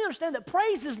how many understand that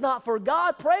praise is not for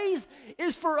God, praise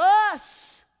is for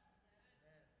us?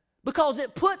 Because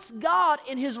it puts God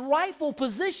in His rightful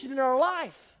position in our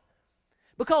life,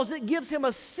 because it gives Him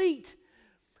a seat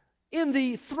in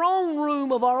the throne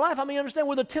room of our life. I mean, understand,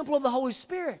 we're the temple of the Holy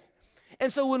Spirit.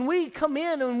 And so when we come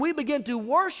in and we begin to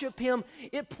worship Him,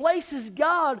 it places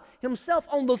God Himself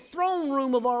on the throne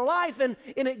room of our life and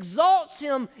exalts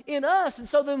Him in us. And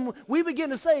so then we begin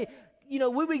to say,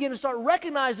 we begin to start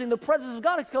recognizing the presence of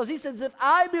God, because He says, if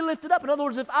I be lifted up, in other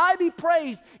words, if I be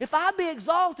praised, if I be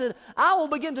exalted, I will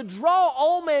begin to draw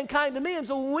all mankind to me. And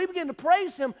so when we begin to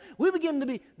praise Him, we begin to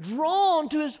be drawn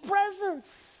to His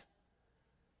presence.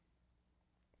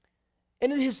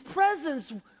 And in His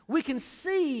presence, we can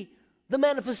see the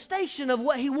manifestation of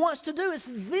what He wants to do. It's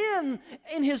then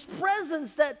in His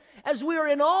presence that, as we are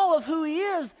in awe of who He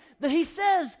is, that He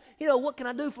says, what can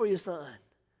I do for you, son?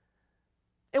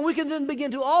 And we can then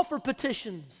begin to offer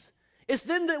petitions. It's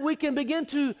then that we can begin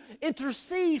to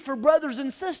intercede for brothers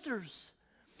and sisters.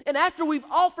 And after we've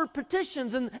offered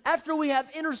petitions and after we have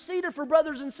interceded for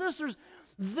brothers and sisters,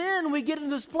 then we get into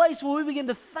this place where we begin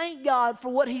to thank God for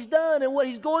what He's done and what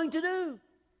He's going to do.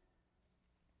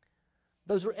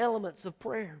 Those are elements of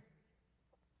prayer.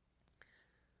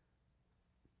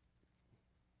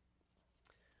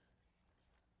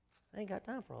 I ain't got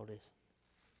time for all this.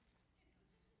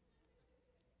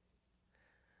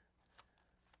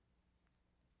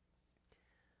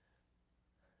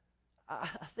 I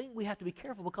think we have to be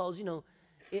careful, because,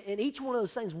 in each one of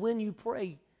those things, when you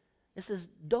pray, it says,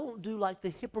 don't do like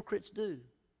the hypocrites do.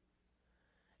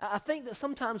 I think that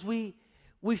sometimes we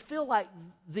feel like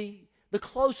the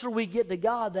closer we get to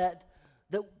God, that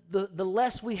the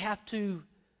less we have to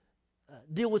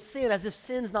deal with sin, as if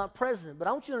sin's not present. But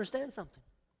I want you to understand something.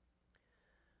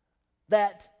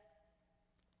 That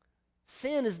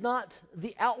sin is not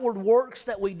the outward works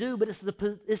that we do, but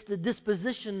it's the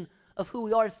disposition of who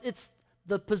we are. It's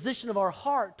the position of our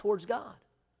heart towards God.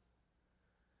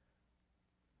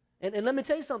 And let me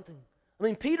tell you something. I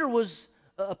mean, Peter was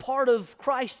a part of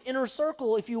Christ's inner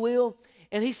circle, if you will,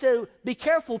 and he said, be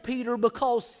careful, Peter,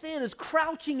 because sin is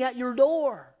crouching at your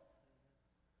door.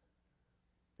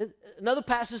 Another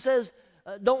passage says,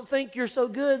 don't think you're so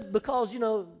good, because,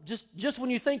 just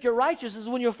when you think you're righteous is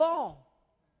when you fall.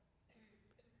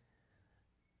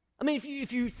 I mean,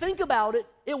 if you think about it,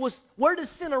 where does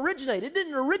sin originate? It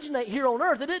didn't originate here on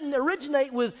earth. It didn't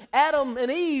originate with Adam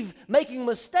and Eve making a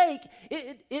mistake.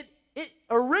 It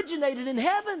originated in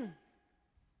heaven.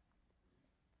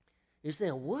 You're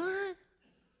saying, what?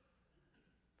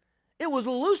 It was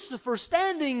Lucifer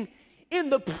standing in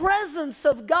the presence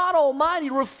of God Almighty,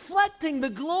 reflecting the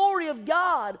glory of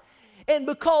God. And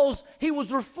because he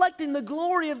was reflecting the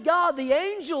glory of God, the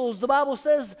angels, the Bible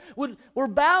says, were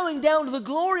bowing down to the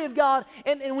glory of God.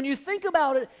 And when you think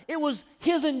about it, it was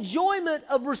his enjoyment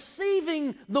of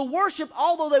receiving the worship,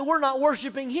 although they were not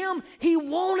worshiping him. He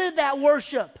wanted that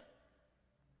worship.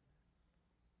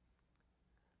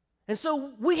 And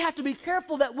so we have to be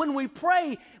careful that when we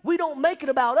pray, we don't make it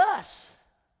about us.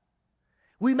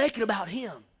 We make it about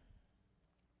him.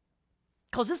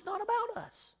 Because it's not about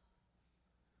us.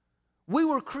 We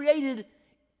were created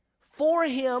for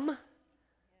him,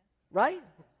 right?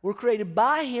 We're created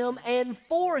by him and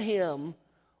for him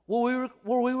where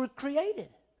we were created.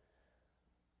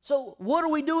 So what are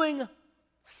we doing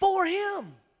for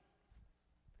him?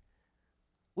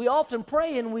 We often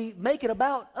pray and we make it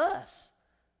about us.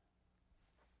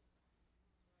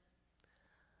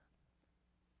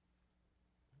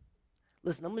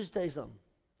 Listen, I'm going to just tell you something.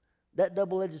 That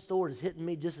double-edged sword is hitting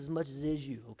me just as much as it is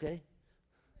you, okay?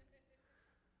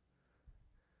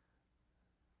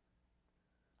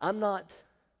 I'm not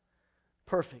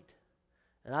perfect.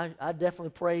 And I definitely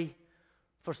pray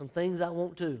for some things I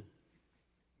want to.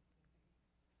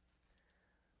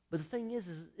 But the thing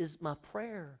is my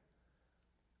prayer,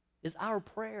 is our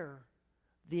prayer,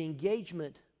 the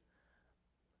engagement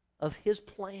of his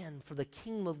plan for the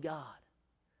kingdom of God.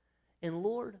 And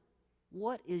Lord,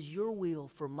 what is your will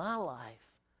for my life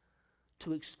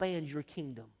to expand your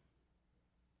kingdom?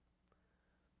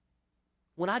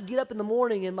 When I get up in the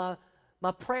morning and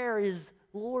my prayer is,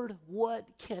 Lord, what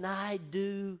can I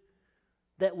do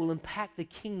that will impact the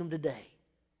kingdom today?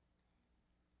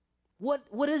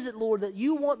 What is it, Lord, that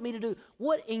you want me to do?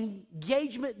 What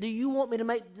engagement do you want me to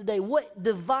make today? What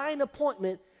divine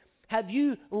appointment have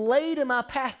you laid in my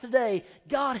path today?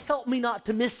 God, help me not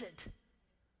to miss it.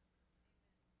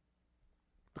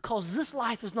 Because this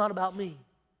life is not about me.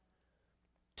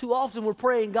 Too often we're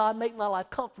praying, God, make my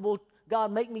life comfortable.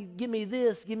 God, give me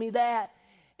this, give me that.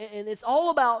 And it's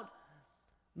all about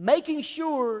making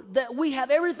sure that we have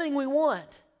everything we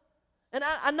want. And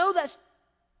I know that's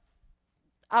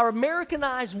our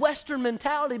Americanized Western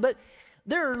mentality, but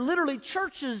there are literally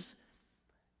churches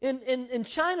in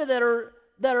China that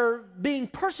are being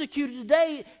persecuted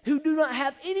today who do not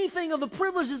have anything of the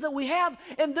privileges that we have,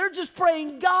 and they're just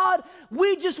praying, God,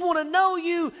 we just want to know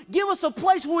you. Give us a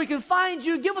place where we can find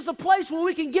you. Give us a place where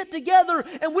we can get together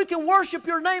and we can worship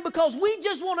your name because we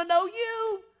just want to know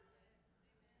you.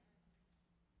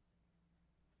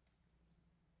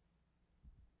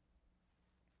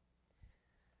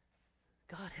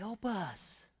 God, help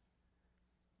us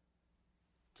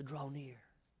to draw near.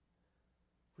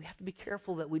 We have to be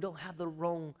careful that we don't have the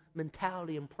wrong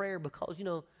mentality in prayer because,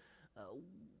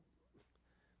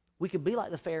 we can be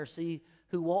like the Pharisee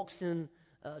who walks in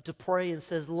to pray and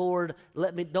says, Lord,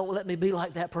 don't let me be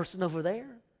like that person over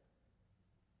there.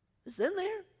 It's in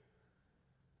there.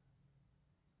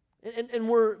 And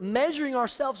we're measuring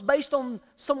ourselves based on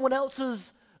someone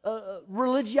else's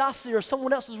religiosity or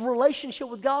someone else's relationship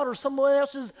with God or someone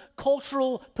else's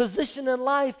cultural position in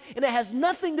life, and it has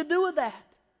nothing to do with that.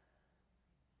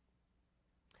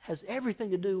 It has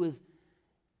everything to do with,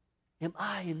 am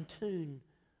I in tune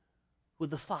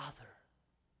with the Father?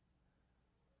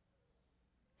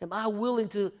 Am I willing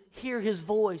to hear his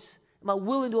voice? Am I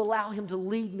willing to allow him to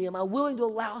lead me? Am I willing to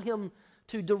allow him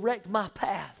to direct my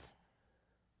path?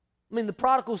 I mean, the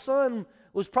prodigal son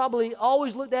was probably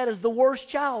always looked at as the worst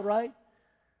child, right?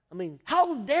 I mean,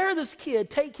 how dare this kid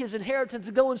take his inheritance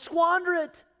and go and squander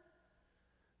it?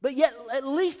 But yet, at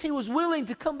least he was willing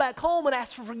to come back home and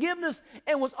ask for forgiveness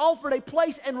and was offered a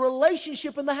place and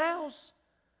relationship in the house.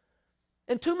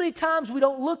 And too many times we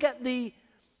don't look at the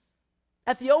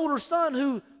older son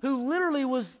who literally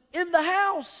was in the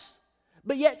house,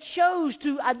 but yet chose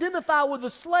to identify with the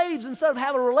slaves instead of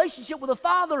having a relationship with the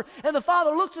father. And the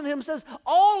father looks at him and says,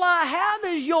 all I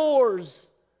have is yours.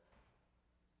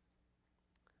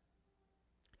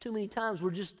 Too many times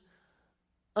we're just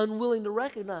unwilling to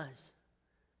recognize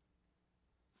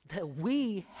that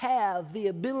we have the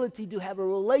ability to have a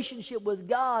relationship with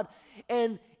God,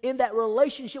 and in that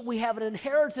relationship we have an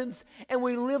inheritance, and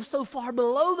we live so far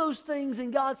below those things,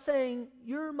 and God's saying,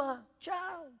 you're my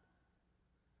child.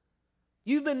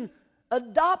 You've been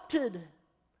adopted.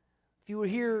 If you were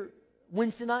here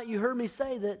Wednesday night, you heard me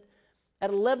say that at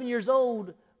 11 years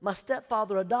old, my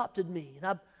stepfather adopted me.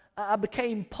 And I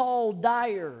became Paul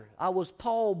Dyer. I was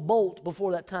Paul Bolt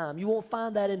before that time. You won't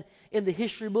find that in the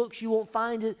history books. You won't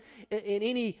find it in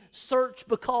any search,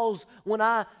 because when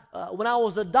I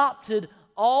was adopted,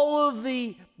 all of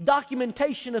the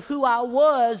documentation of who I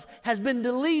was has been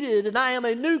deleted, and I am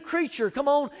a new creature. Come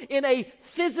on, in a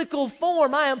physical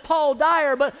form. I am Paul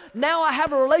Dyer, but now I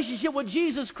have a relationship with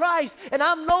Jesus Christ, and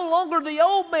I'm no longer the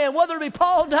old man, whether it be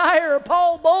Paul Dyer or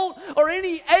Paul Bolt or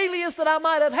any alias that I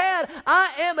might have had.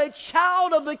 I am a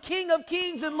child of the King of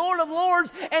Kings and Lord of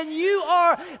Lords, and you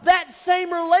are that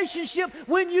same relationship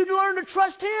when you learn to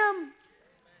trust Him.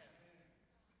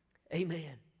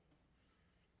 Amen.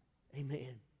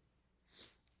 Amen.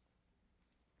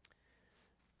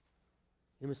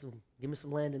 Give me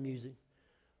some Landon music.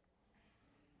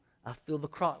 I feel the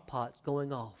crock pots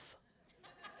going off.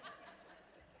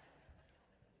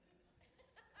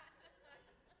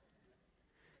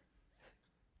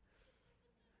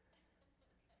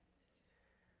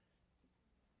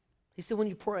 He said, when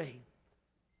you pray,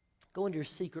 go into your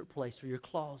secret place or your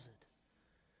closet.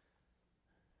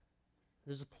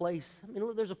 There's a place,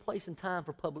 there's a place and time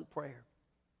for public prayer.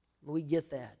 We get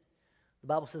that. The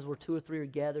Bible says where 2 or 3 are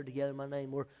gathered together in my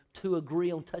name, where 2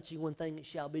 agree on touching one thing, it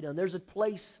shall be done. There's a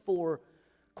place for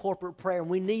corporate prayer, and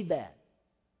we need that.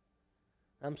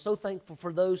 I'm so thankful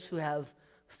for those who have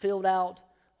filled out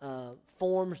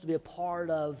forms to be a part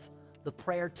of the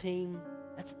prayer team.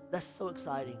 That's so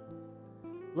exciting.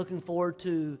 Looking forward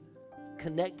to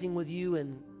connecting with you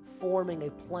and forming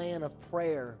a plan of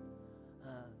prayer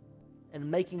and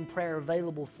making prayer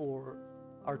available for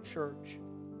our church.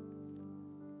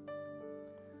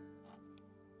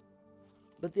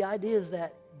 But the idea is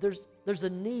that there's a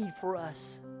need for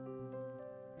us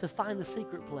to find the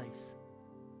secret place,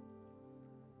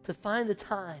 to find the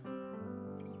time,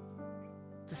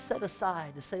 to set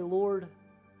aside, to say, Lord,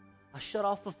 I shut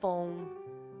off the phone,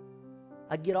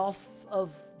 I get off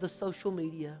of the social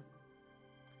media,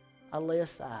 I lay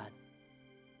aside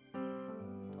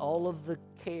all of the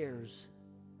cares,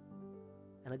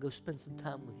 and I go spend some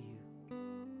time with you.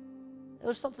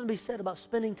 There's something to be said about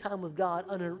spending time with God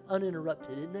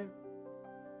uninterrupted, isn't there?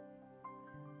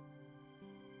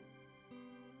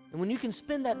 And when you can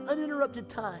spend that uninterrupted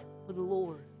time with the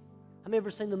Lord. Have you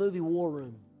ever seen the movie War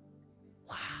Room?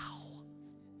 Wow.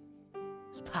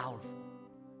 It's powerful.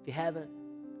 If you haven't,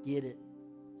 get it,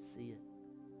 see it.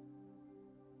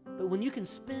 But when you can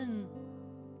spend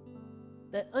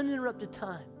that uninterrupted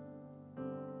time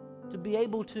to be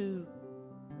able to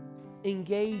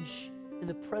engage in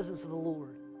the presence of the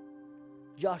Lord.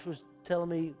 Josh was telling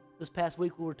me this past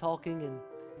week we were talking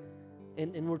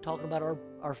and we're talking about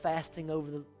our fasting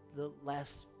over the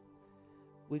last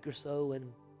week or so,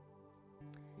 and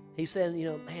he said,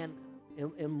 man,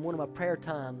 in one of my prayer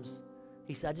times,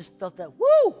 he said, I just felt that,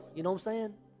 woo! You know what I'm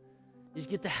saying? You just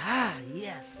get the,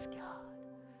 yes, God.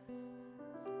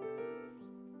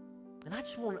 And I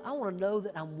want to know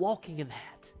that I'm walking in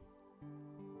that.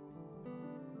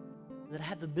 That I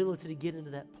have the ability to get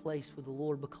into that place with the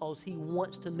Lord because He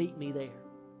wants to meet me there.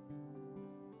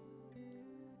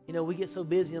 We get so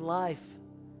busy in life,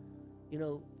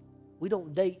 we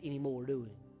don't date anymore, do we?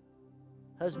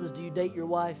 Husbands, do you date your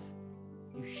wife?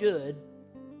 You should.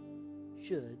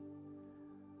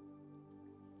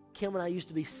 Kim and I used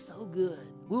to be so good.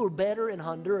 We were better in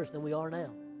Honduras than we are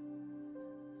now.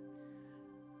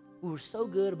 We were so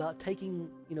good about taking,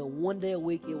 one day a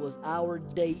week, it was our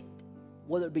date.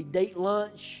 Whether it be date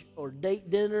lunch or date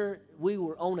dinner, we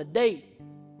were on a date.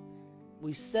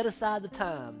 We set aside the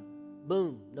time.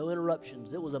 Boom, no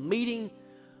interruptions. It was a meeting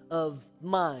of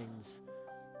minds.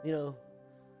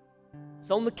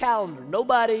 It's on the calendar.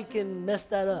 Nobody can mess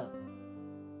that up.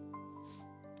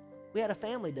 We had a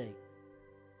family date.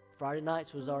 Friday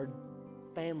nights was our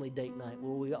family date night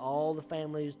where all the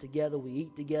families together, we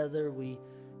eat together, we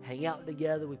hang out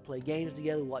together, we play games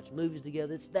together, we watch movies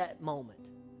together. It's that moment.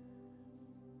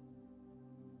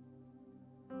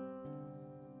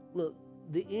 Look,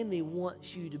 the enemy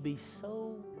wants you to be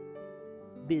so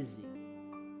busy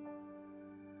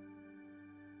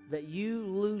that you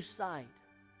lose sight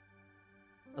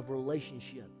of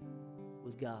relationship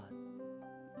with God.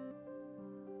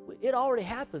 It already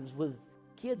happens with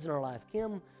kids in our life.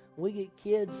 Kim, when we get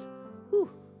kids,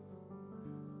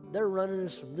 they're running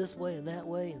us from this way and that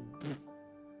way, and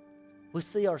we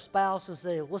see our spouse and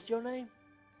say, what's your name?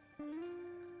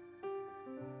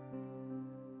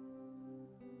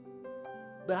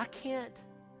 But I can't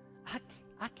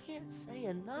say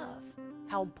enough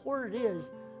how important it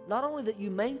is not only that you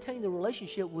maintain the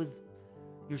relationship with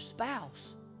your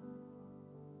spouse,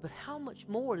 but how much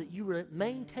more that you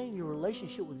maintain your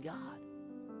relationship with God.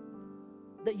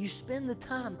 That you spend the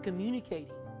time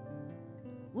communicating.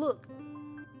 Look,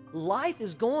 life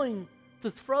is going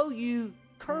to throw you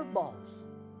curveballs.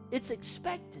 It's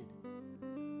expected.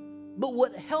 But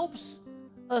what helps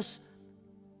us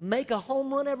make a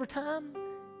home run every time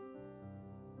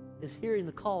is hearing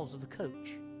the calls of the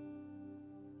coach.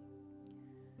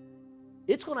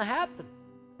 It's going to happen.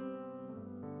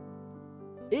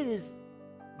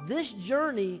 This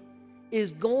journey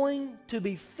is going to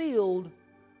be filled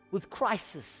with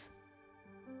crisis.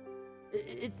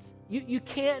 You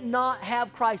can't not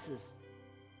have crisis.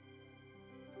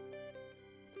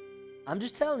 I'm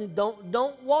just telling you,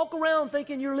 don't walk around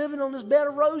thinking you're living on this bed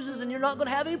of roses and you're not going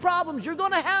to have any problems. You're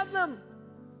going to have them.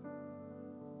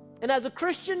 And as a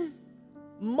Christian,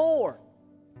 more.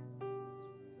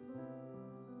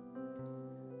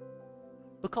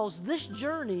 Because this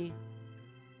journey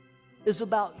is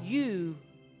about you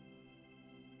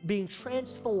being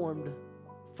transformed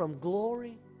from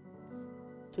glory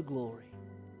to glory.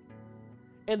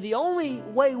 And the only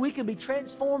way we can be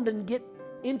transformed and get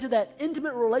into that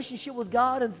intimate relationship with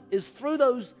God is through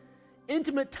those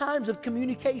intimate times of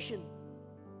communication.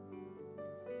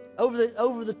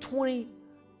 Over the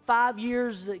 25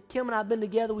 years that Kim and I have been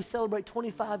together, we celebrate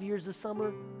 25 years this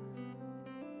summer.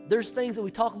 There's things that we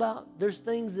talk about. There's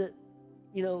things that,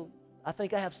 I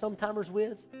think I have some timers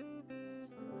with.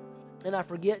 And I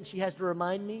forget, and she has to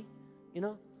remind me,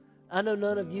 I know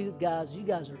none of you guys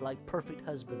are like perfect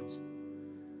husbands.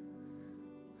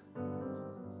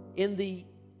 In the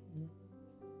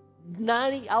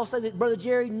I'll say that, Brother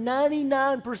Jerry,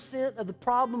 99% of the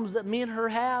problems that me and her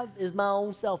have is my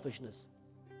own selfishness.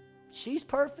 She's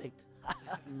perfect.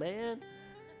 Man,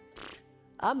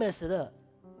 I mess it up.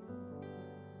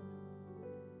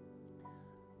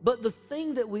 But the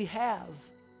thing that we have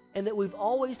and that we've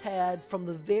always had from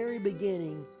the very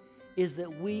beginning is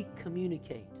that we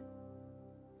communicate.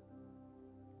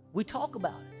 We talk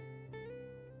about it.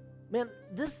 Man,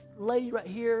 this lady right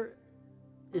here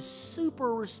is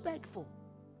super respectful.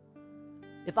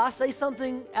 If I say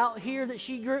something out here that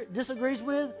she disagrees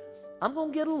with, I'm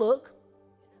going to get a look.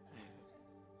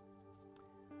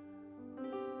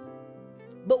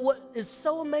 But what is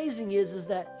so amazing is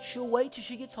that she'll wait till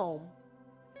she gets home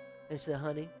and say,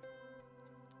 honey,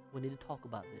 we need to talk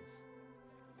about this.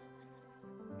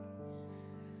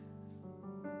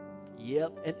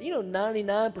 Yep. And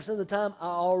 99% of the time, I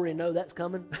already know that's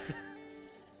coming.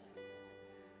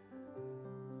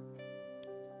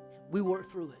 We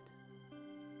work through it.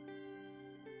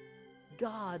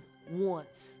 God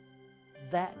wants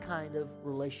that kind of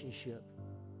relationship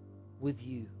with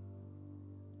you.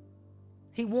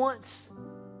 He's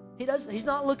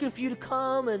not looking for you to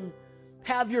come and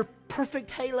have your perfect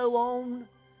halo on,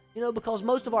 because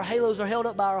most of our halos are held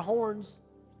up by our horns.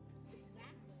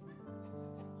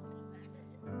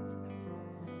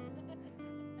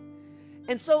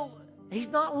 And so he's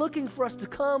not looking for us to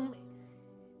come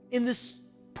in this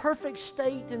perfect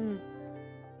state and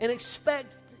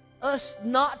expect us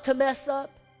not to mess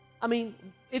up. I mean,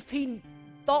 if he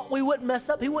thought we wouldn't mess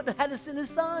up, he wouldn't have had to send his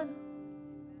son.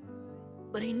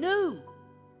 But he knew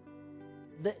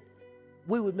that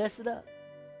we would mess it up.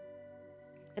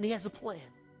 And he has a plan.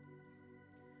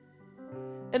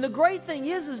 And the great thing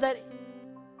is that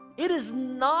it is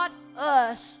not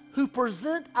us who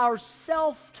present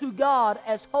ourselves to God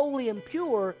as holy and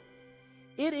pure.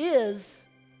 It is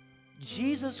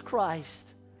Jesus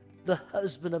Christ, the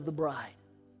husband of the bride.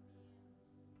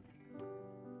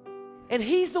 And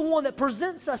he's the one that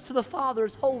presents us to the Father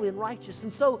as holy and righteous.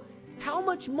 And so how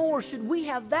much more should we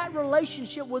have that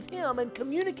relationship with him and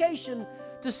communication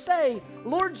to say,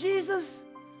 Lord Jesus,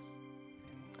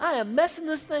 I am messing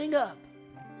this thing up,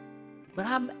 but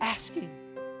I'm asking,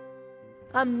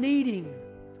 I'm needing,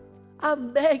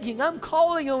 I'm begging, I'm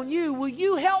calling on you. Will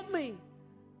you help me?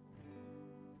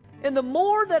 And the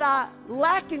more that I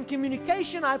lack in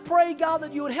communication, I pray, God,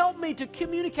 that you would help me to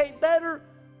communicate better.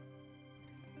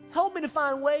 Help me to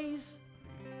find ways.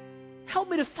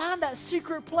 Help me to find that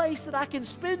secret place that I can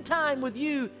spend time with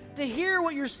you to hear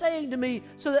what you're saying to me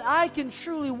so that I can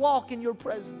truly walk in your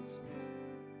presence.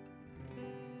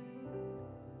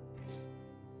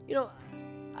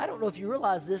 I don't know if you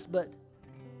realize this, but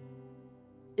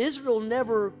Israel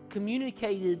never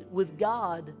communicated with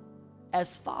God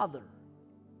as Father.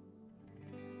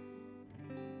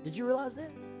 Did you realize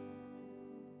that?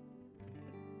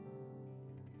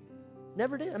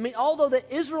 Never did. I mean, although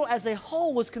that Israel as a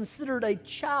whole was considered a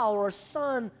child or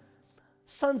a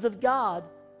sons of God,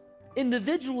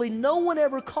 individually, no one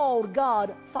ever called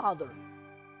God Father.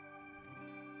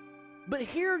 But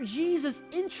here Jesus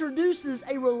introduces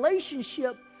a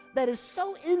relationship that is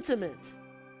so intimate,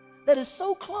 that is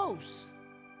so close.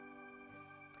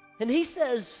 And he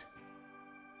says,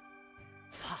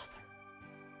 Father,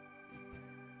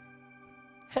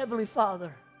 Heavenly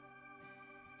Father,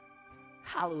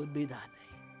 hallowed be thy name.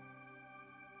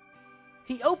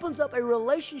 He opens up a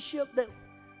relationship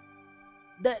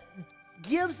that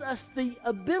gives us the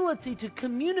ability to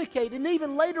communicate. And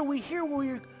even later we hear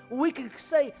where we can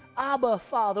say, Abba,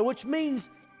 Father, which means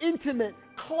intimate,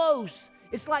 close.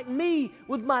 It's like me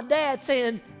with my dad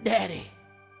saying, Daddy.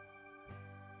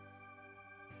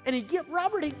 And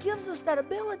Robert, he gives us that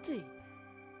ability.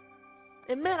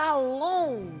 And man, I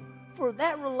long for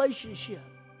that relationship,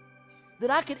 that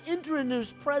I could enter into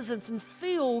His presence and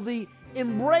feel the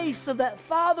embrace of that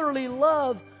fatherly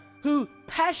love, who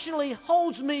passionately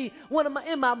holds me when I'm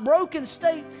in my broken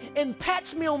state and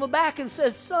pats me on the back and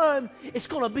says, son, it's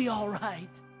going to be all right.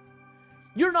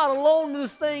 You're not alone in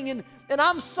this thing, and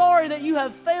I'm sorry that you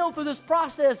have failed through this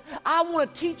process. I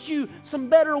want to teach you some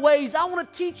better ways. I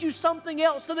want to teach you something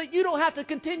else so that you don't have to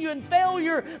continue in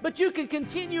failure, but you can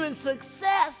continue in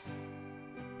success.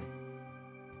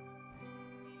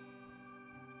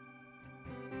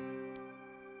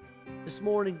 This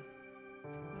morning,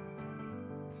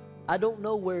 I don't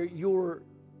know where your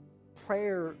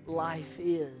prayer life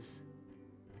is.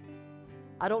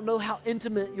 I don't know how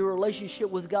intimate your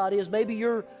relationship with God is. Maybe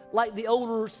you're like the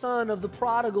older son of the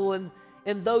prodigal, and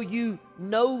though you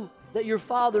know that your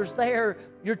father's there,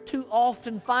 you're too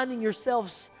often finding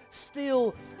yourself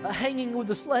still hanging with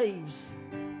the slaves,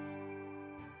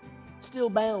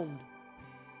 still bound.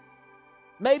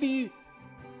 Maybe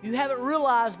you haven't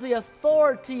realized the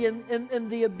authority and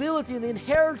the ability and the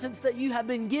inheritance that you have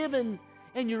been given,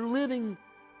 and you're living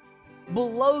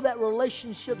below that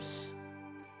relationship's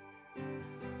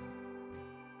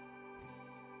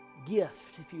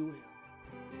gift, if you will.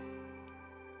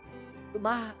 But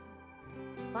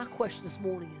my question this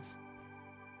morning is,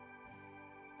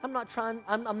 I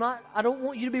don't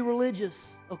want you to be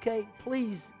religious, okay?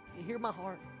 Please, hear my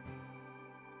heart.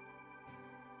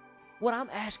 What I'm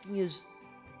asking is,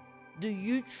 do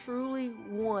you truly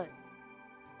want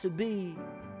to be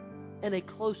in a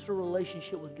closer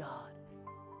relationship with God?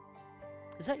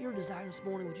 Is that your desire this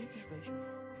morning? Would you just raise your hand?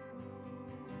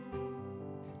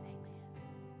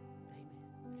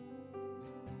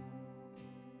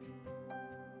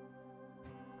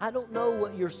 I don't know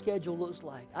what your schedule looks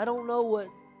like. I don't know what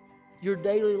your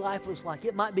daily life looks like.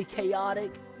 It might be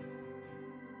chaotic.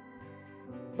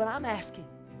 But I'm asking,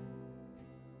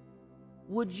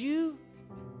 would you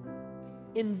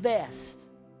invest?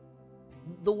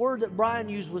 The word that Brian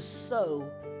used was sow.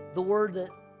 The word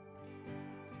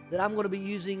that I'm going to be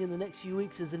using in the next few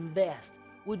weeks is invest.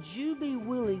 Would you be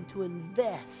willing to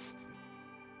invest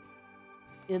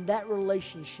in that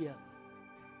relationship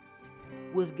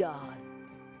with God?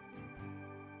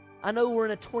 I know we're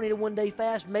in a 21-day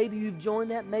fast. Maybe you've joined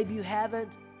that. Maybe you haven't.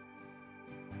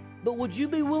 But would you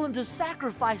be willing to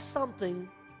sacrifice something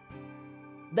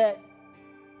that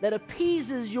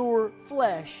appeases your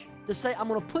flesh, to say, I'm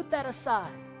going to put that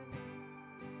aside,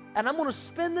 and I'm going to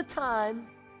spend the time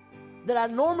that I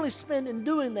normally spend in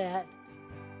doing that,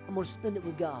 I'm going to spend it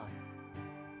with God?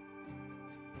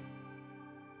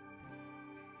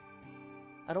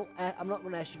 I'm not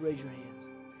going to ask you to raise your hands,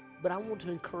 but I want to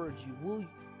encourage you.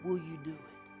 Will you do it?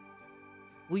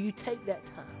 Will you take that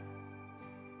time?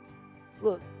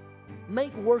 Look,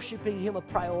 make worshiping Him a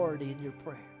priority in your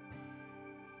prayer.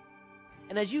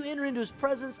 And as you enter into His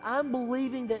presence, I'm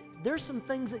believing that there's some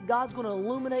things that God's going to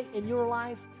illuminate in your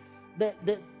life that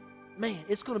man,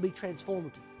 it's going to be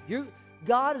transformative.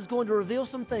 God is going to reveal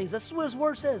some things. That's what His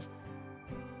Word says.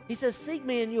 He says, seek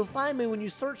me and you'll find me when you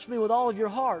search me with all of your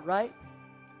heart, right?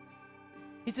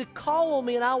 He said, call on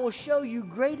me and I will show you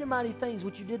great and mighty things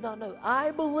which you did not know.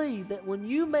 I believe that when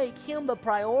you make Him the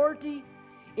priority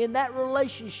in that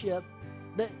relationship,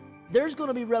 that there's going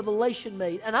to be revelation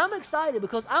made. And I'm excited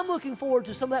because I'm looking forward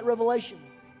to some of that revelation.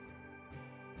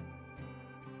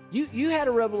 You had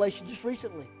a revelation just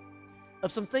recently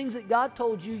of some things that God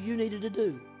told you needed to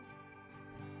do.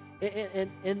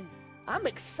 And I'm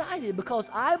excited because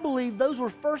I believe those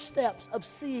were first steps of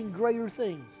seeing greater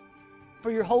things for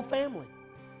your whole family.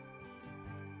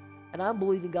 And I'm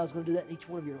believing God's going to do that in each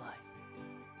one of your life.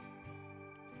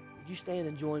 Would you stand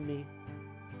and join me?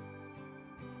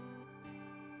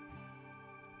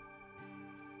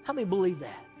 How many believe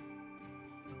that?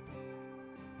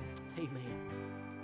 Amen.